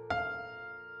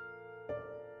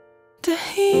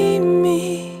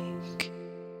 tahimik.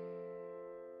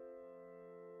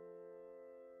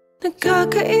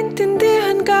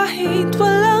 Nagkakaintindihan kahit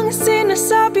walang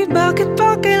sinasabi. Bakit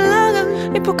pa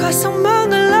kailangan ibukas ang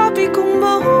mga labi kung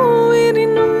mauwi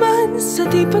rin naman sa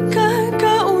di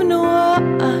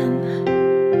pagkakaunawaan?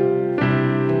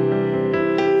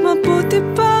 Mabuti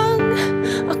pang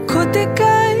ako't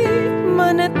ika'y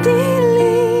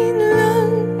manatili lang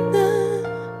na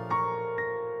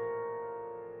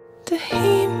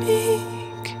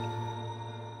tahimik,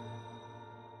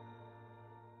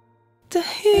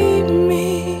 tahimik.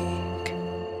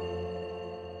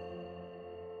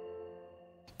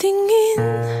 Tingin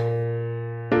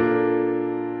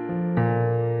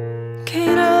kay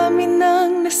rami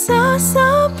nang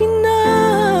nasasabi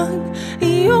ng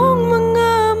iyong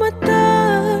mga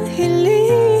mata,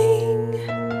 hiling.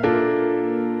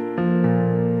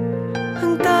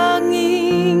 Ang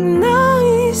tanging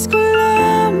nais ko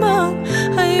lamang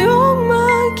ay iyong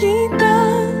makita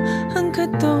ang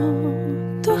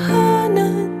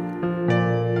katotohanan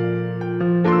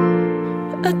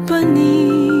at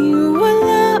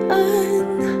paniwalaan.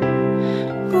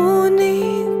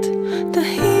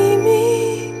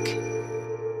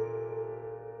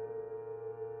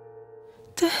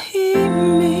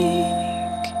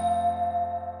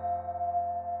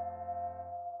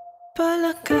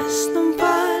 Palakas ng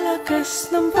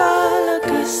palakas ng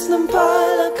palakas ng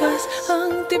palakas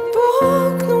ang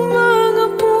tibok ng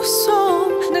mga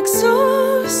puso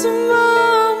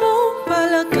nagsusumamo.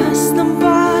 Palakas ng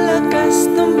palakas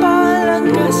ng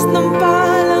palakas ng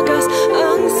palakas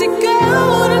ang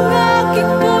sigaw ng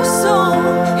aking puso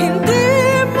hindi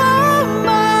mamarinig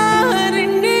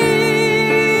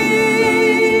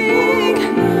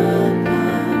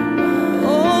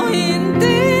o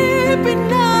hindi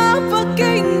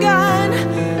pinapakinggan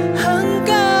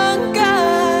hanggang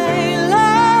kailan.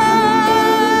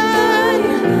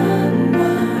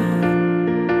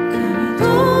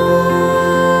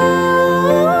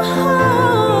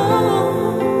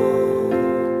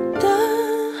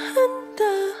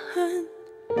 Dahan-dahan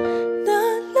na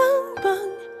lang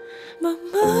bang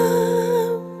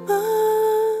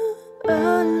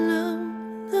mamamaalam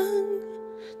ng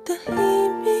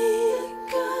tahimik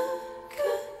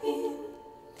kakaintindi.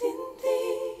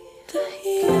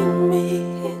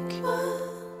 Tahimik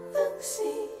walang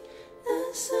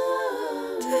sinasabi.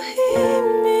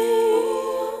 Tahimik,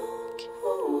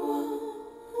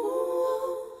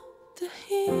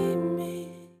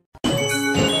 tahimik.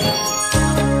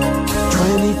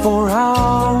 24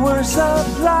 hours of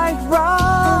light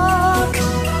rock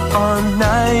on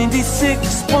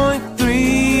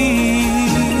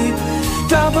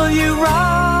 96.3 WRock.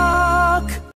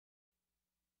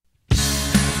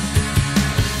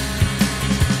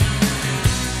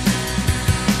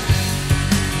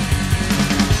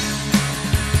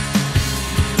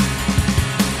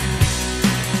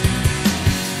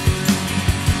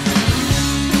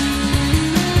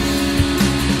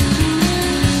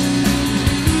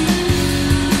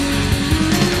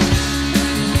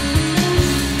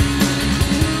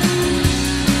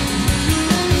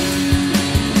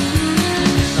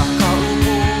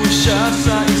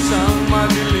 Sa isang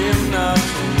madilim na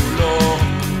sulok,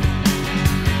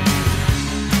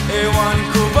 ewan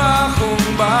ko ba kung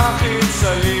bakit sa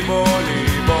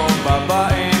libo-libong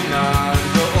babae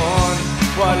nandoon.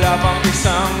 Wala pang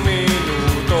isang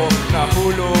minuto,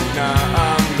 nahulog na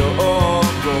ang loob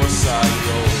ko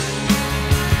sa'yo.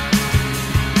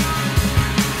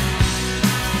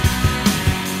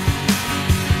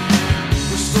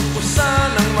 Gusto ko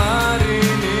sanang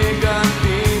marinig ang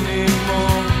tinig mo,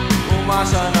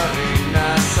 umasa na rin na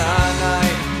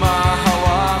sana'y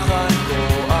mahawakan ko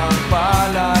ang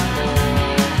palad mo.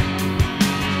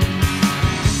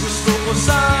 Gusto ko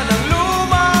sanang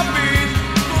lumapit,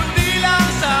 kundi lang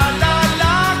sa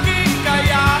lalaking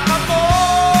kayakan mo.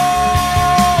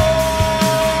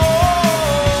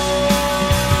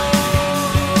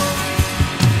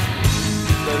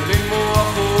 Dalhin mo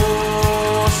ako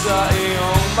sa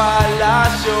iyong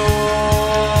palasyo,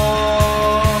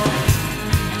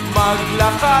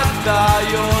 maglakad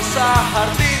tayo sa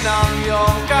hardin ng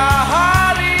iyong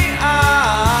kaharian.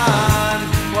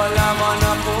 Wala man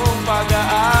akong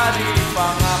pag-aari,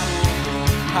 pangako mo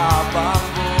habang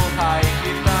buhay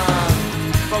kitang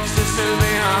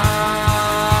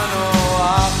pagsisilbihan, o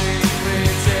aking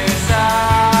prinsesa.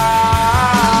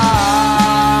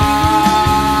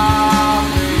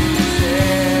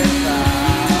 Prinsesa,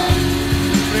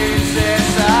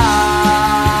 prinsesa.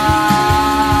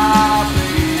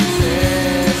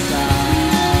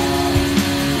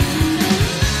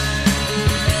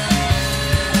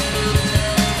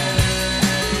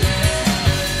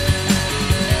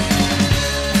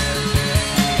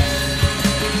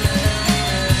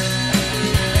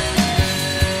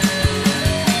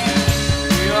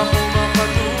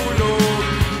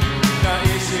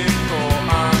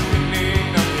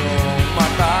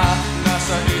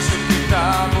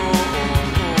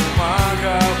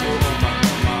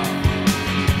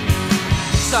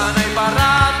 Sana'y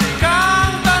parating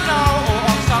kang tanaw o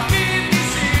ang sakit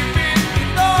isipin,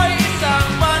 ito'y isang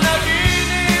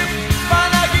panaginip,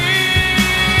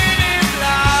 panaginip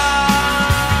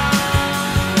lang.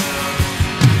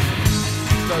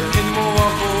 Dalhin mo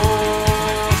ako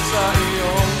sa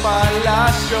iyong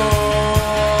palasyo,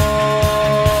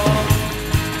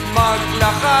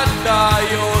 maglakad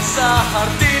tayo sa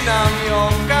hardin ng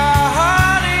iyong kaharian.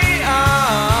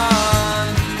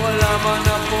 Wala man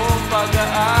akong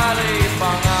pag-aari,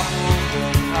 pangako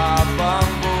kong habang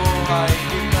buhay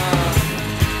kita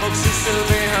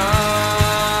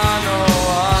magsisilbihan, o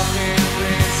aking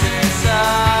prinsesa.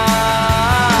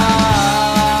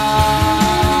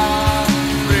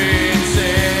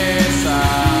 Prinsesa,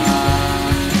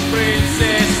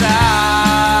 prinsesa,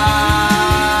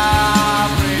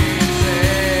 prinsesa.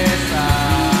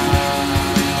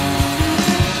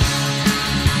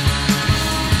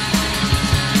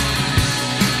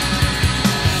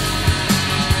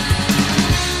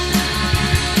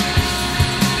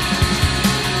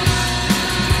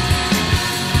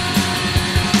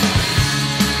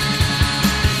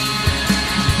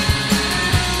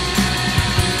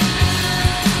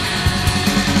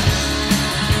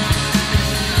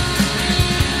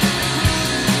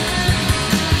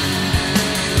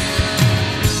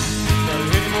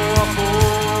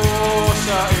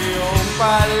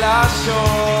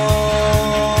 relasyon.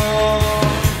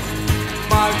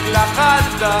 Maglakad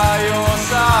tayo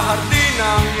sa hardin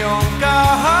ng iyong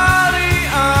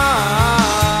kaharian.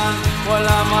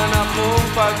 Wala man akong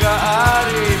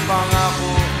pag-aari,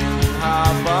 pangako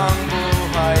habang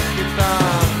buhay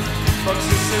kitang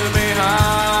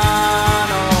pagsisilbihan,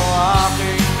 o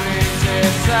aking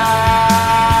prinsesa.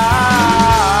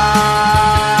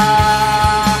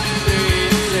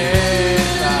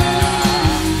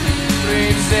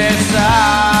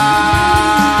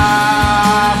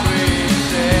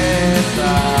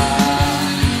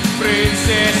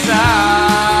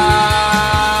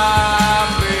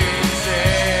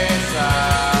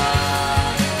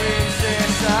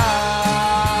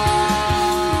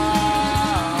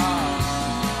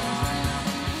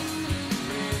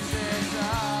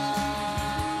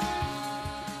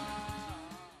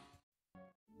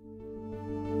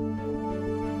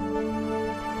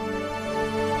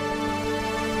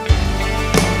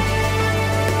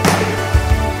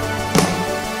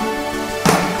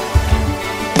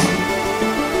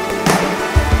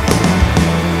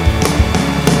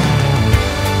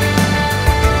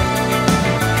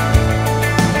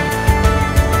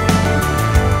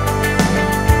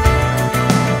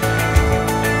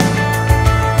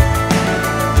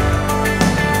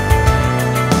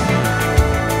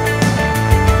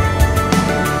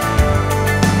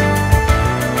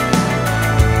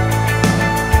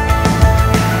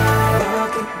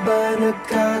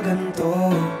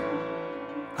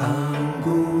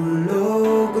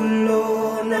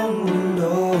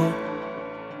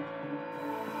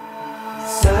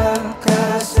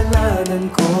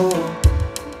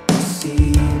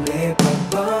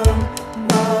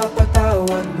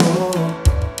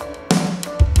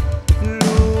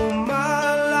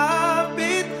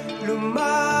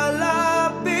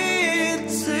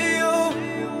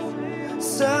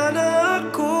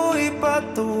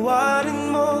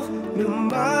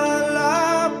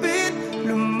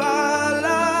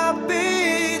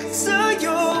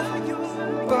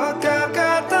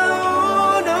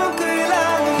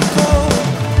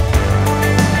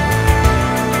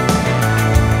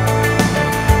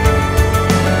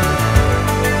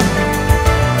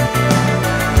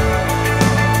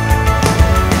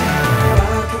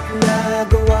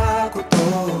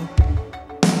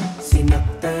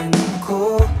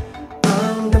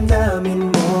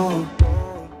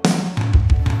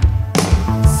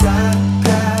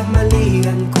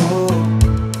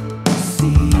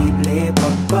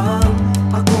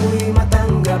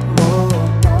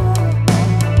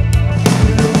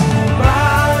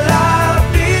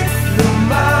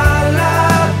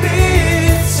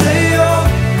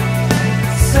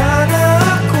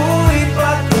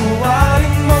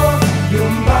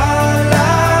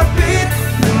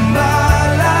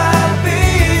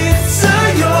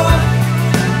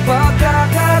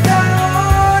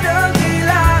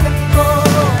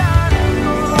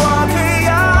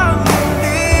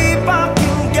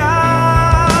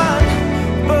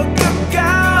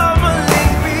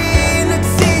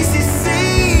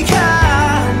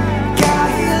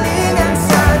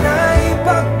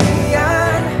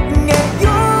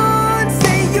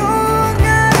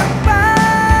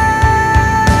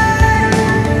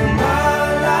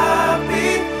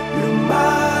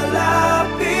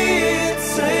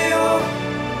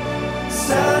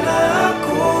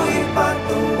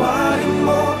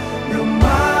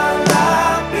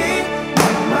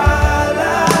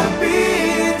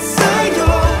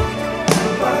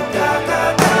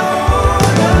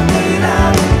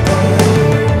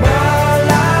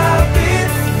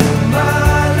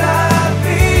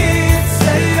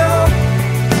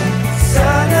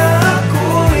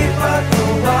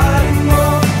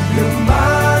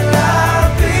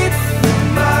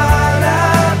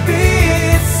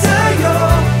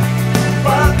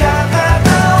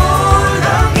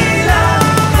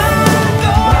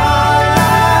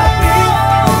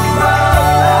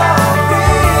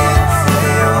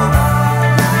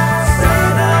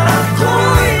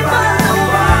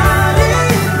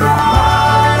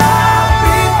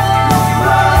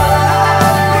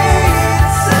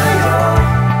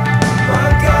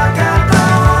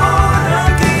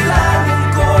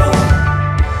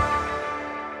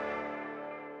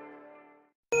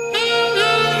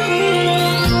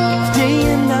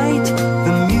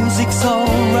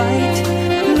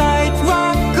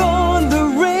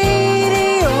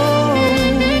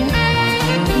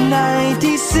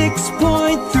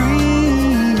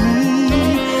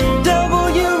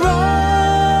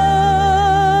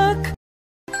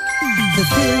 The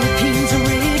Philippines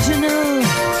original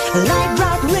Light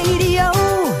Rock Radio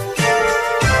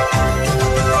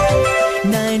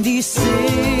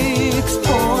 96.3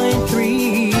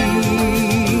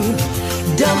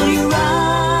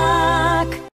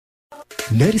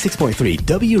 96.3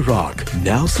 WRock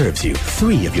now serves you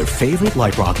 3 of your favorite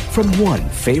light rock from one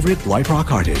favorite light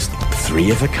rock artist.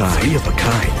 3 of a kind. 3 of a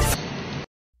kind.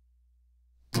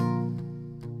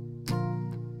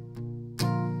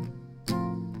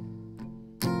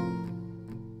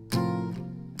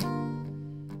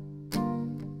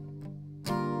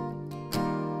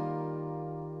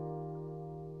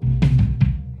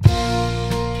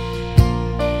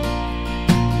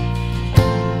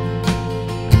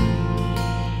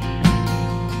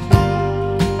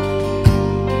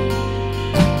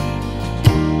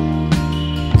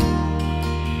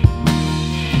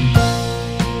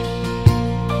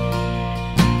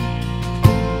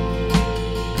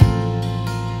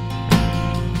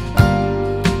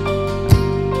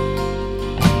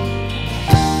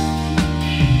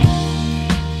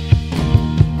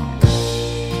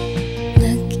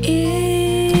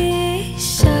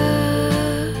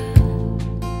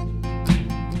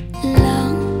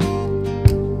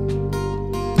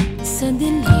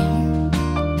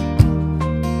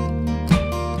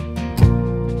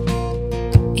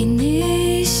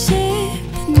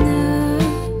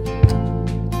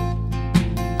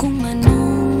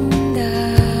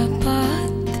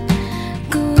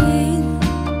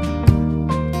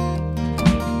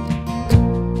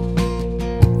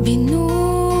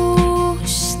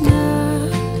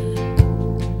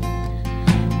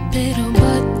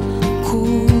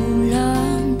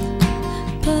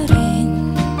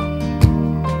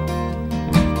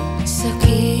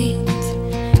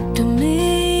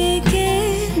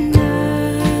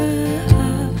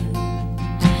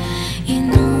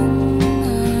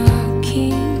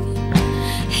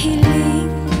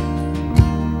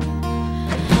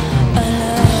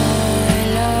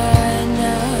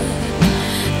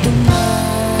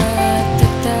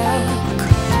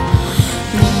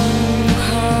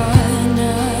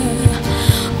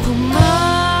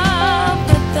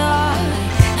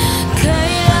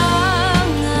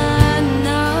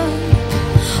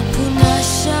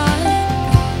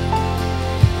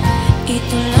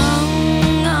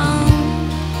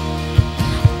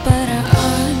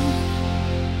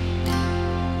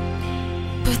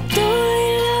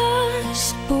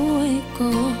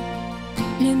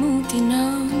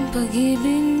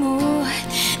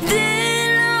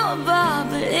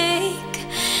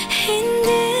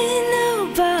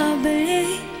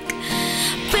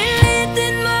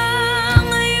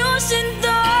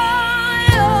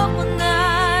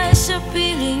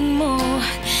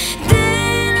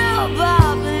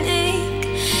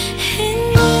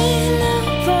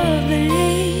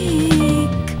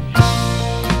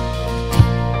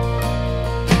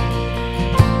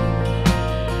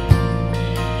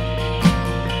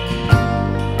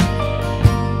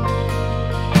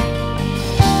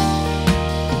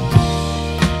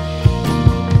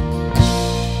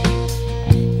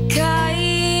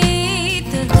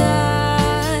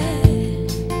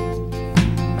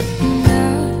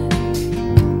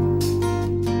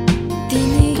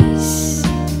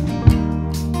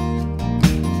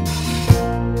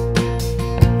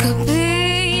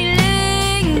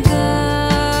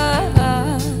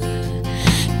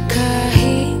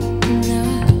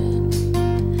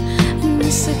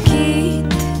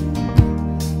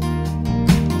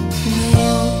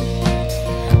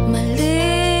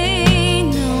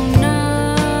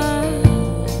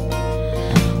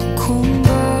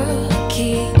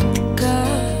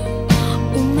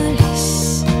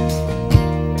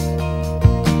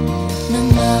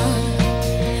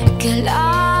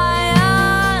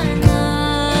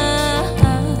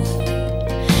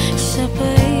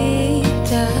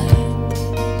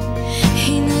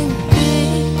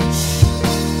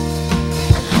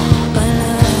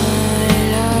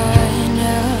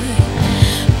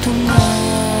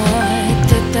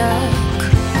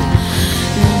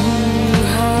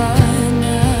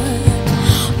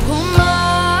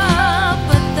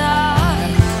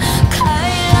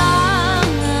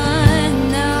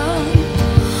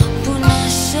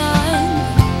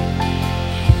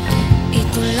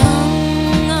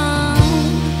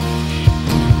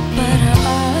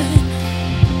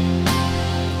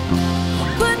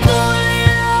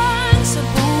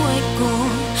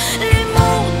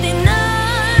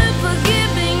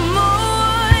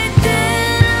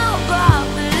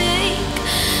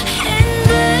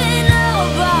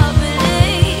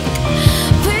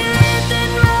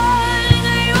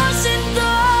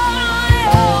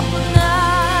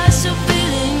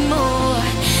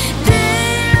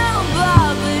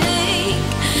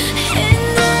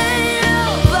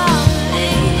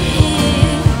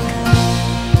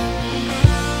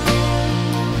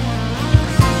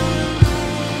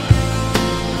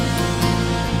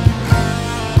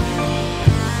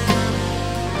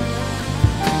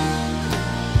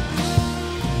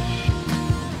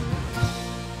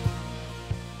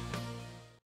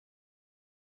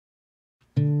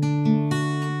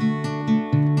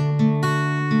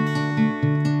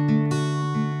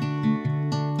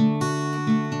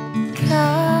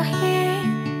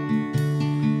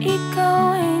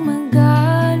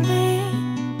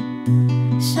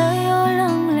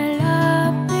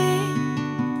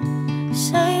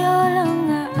 sa'yo lang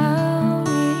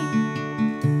aawit.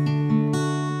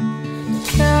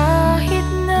 Kahit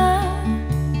na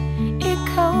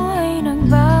ikaw ay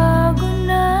nagbago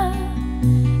na,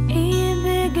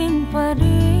 iibigin pa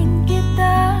rin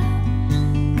kita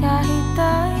kahit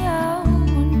ayaw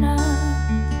mo na.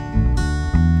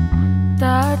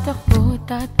 Tatakbo,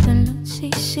 tatalon,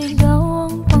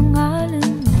 sisigaw ang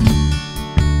pangalan mo.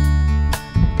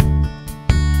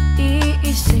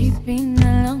 Iisipin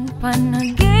na lang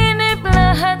panaginip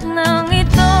lahat ng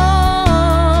ito.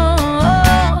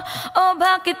 Oh,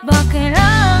 bakit ba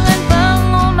kailangan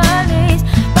pang umalis?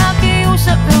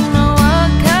 Pakiusap lang na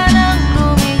huwag ka nang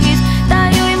lumihis.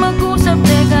 Tayo'y mag-usap,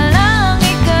 teka lang,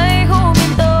 ika'y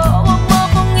huminto. Huwag mo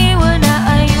kong iwan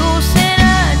na ayusin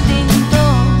natin to.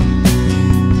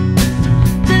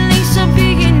 Daling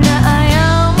sabihin na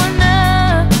ayaw mo na,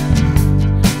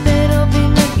 pero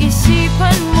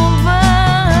pinag-isipan mo ba?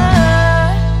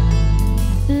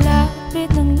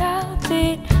 Lapit ng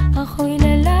lapit, ako'y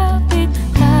lalapit.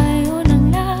 Layo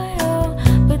ng layo,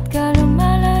 ba't ka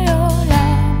lumalayo?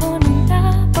 Labo ng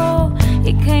labo,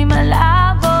 ika'y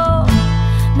malabo.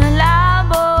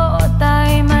 Malabo,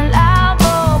 tayo'y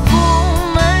malabo.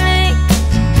 Bumalik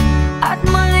at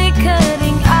muli ka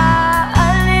ring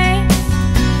aalis.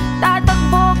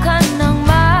 Tatakbo ka ng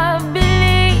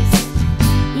mabilis,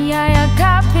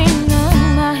 yayakapin ng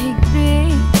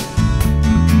mahigpit.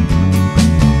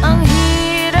 Ang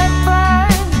hirapan,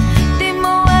 di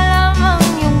mo alam ang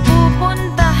iyong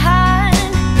pupuntahan.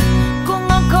 Kung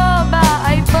ako ba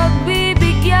ay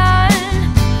pagbibigyan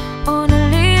o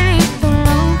nalilito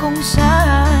lang kung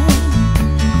saan.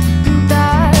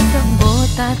 Tatakbo,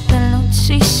 tatalon,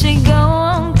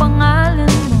 sisigaw ang pangalan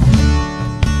mo.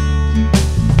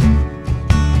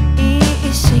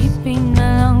 Iisipin na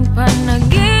lang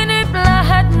panaginip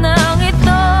lahat ng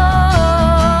ito.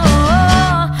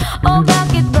 Oh,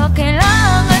 bakit ba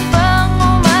kailangan pang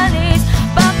umalis?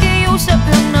 Pakiusap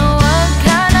lang na huwag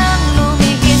ka nang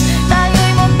lumihis.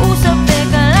 Tayo'y mag-usap,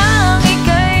 teka lang,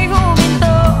 ika'y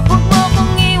huminto. Huwag mo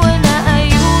kong iwan na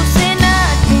ayusin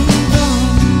natin to.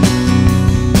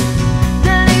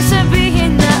 Daling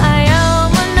sabihin na ayaw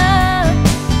mo na,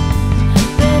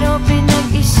 pero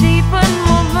pinag-isipan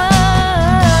mo ba?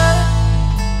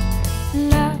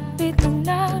 Lapit ng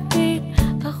lapit,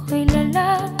 ako'y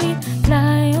lalapit.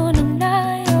 Layo ng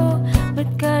layo, ba't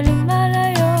ka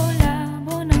lumalayo?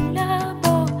 Labo ng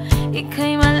labo,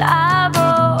 ika'y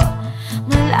malabo.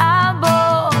 Malabo,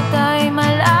 tayo'y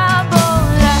malabo.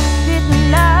 Lapit ng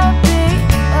lapit,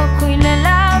 ako'y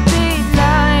lalapit.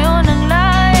 Layo ng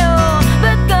layo,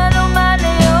 ba't ka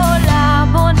lumalayo?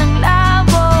 Labo ng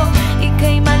labo,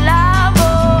 ika'y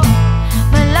malabo.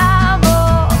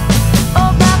 Malabo,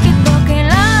 oh bakit ba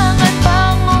kailangan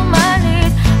pang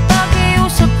umalis?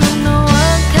 Pakiusap lang na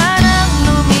huwag ka nang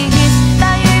lumihis.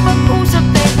 Tayo'y mag-usap,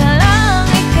 teka lang,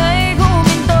 ika'y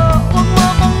huminto. Huwag mo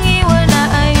kong iwan na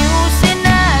ayusin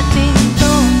natin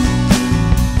to.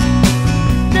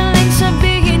 Daling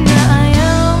sabihin na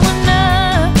ayaw mo na,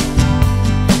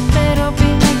 pero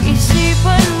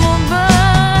pinag-isipan mo ba?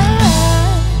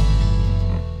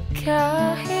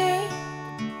 Kahit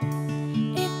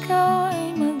ikaw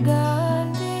ay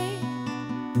magalit,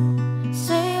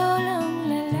 sa'yo lang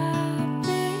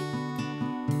lalapit.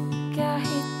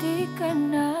 Kahit di ka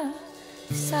na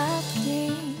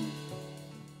sa'kin.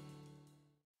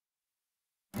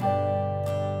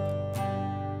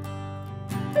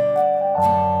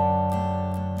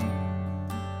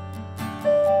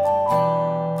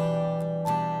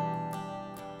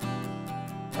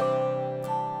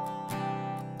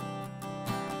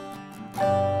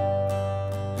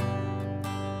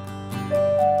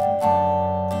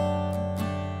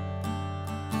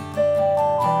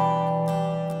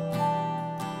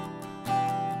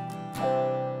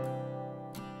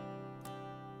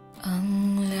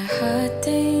 Ang lahat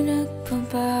ay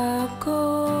nagbabago,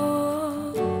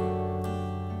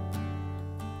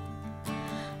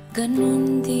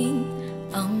 ganun din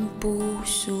ang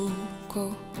puso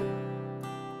ko.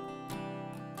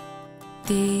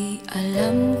 Di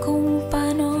alam kung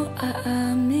paano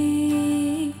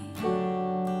aamin,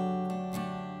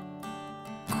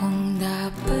 kung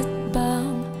dapat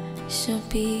bang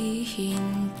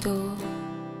sabihin to.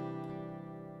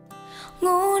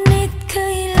 Ngunit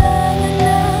kailangan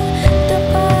ng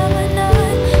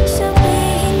tapanganan,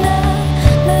 sabihin na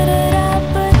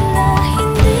nararapat na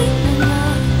hindi na nga,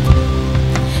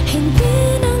 hindi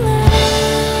na nga.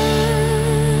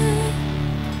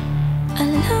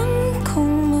 Alam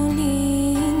kong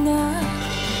mali na,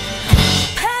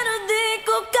 pero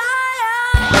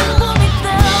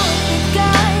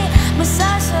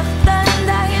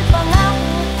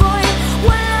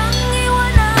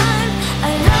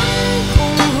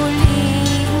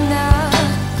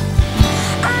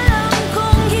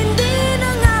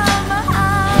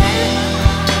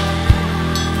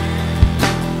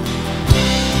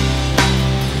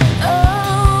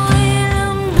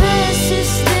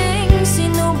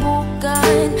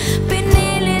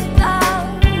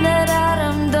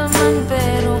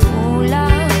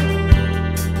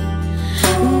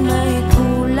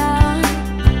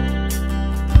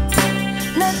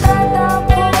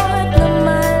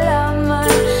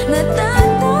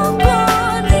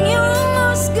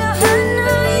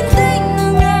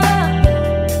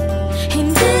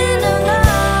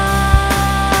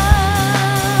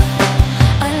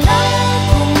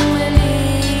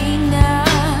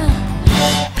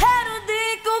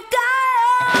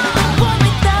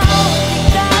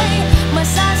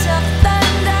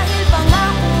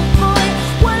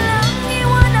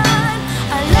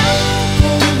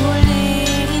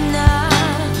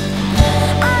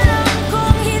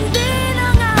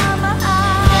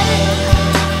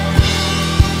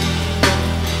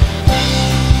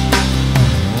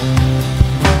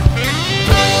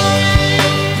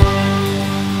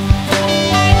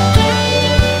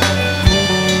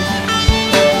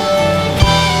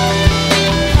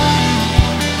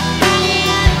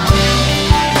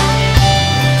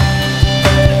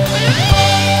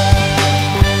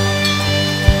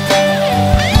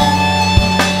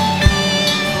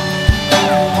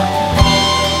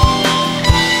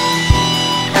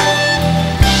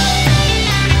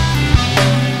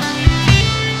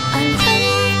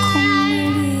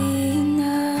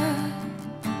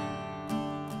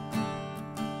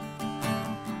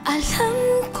Alam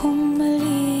kong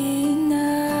mali na.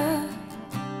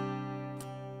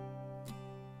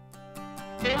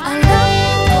 Alam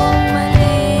kong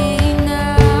mali na.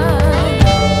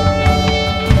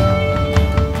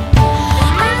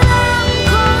 Alam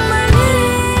kong mali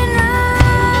na.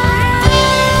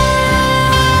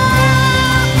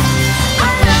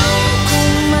 Alam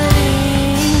kong mali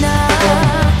na.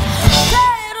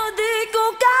 Pero di ko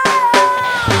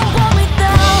kayang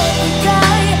bumitaw.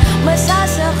 Ika'y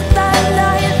masasaktan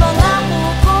dahil pangako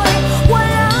ko'y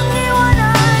walang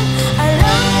iwanan.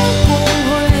 Alam kong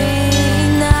huli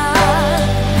na.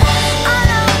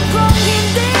 Alam kong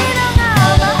hindi na nga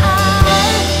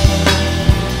mahal.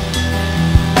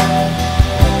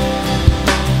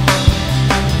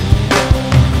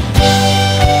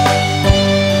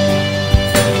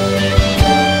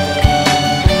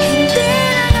 Hindi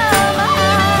na nga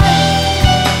mahal.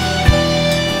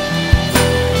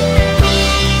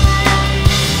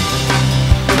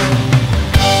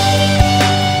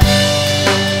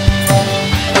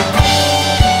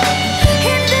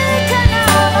 Hindi ka na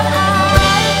mahal.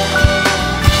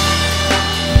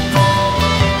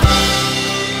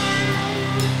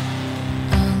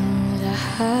 Ang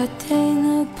lahat ay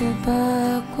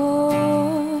nagbabago.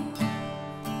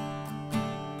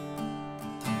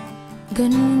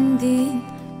 Ganun din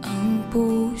ang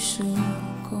puso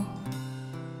ko.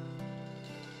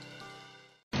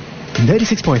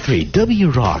 96.3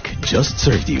 WRock just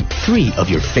served you 3 of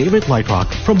your favorite light rock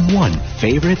from one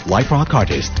favorite light rock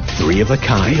artist. 3 of a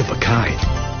kind. 3 of a kind.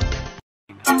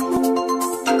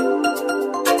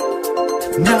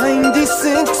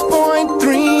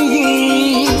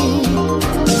 96.3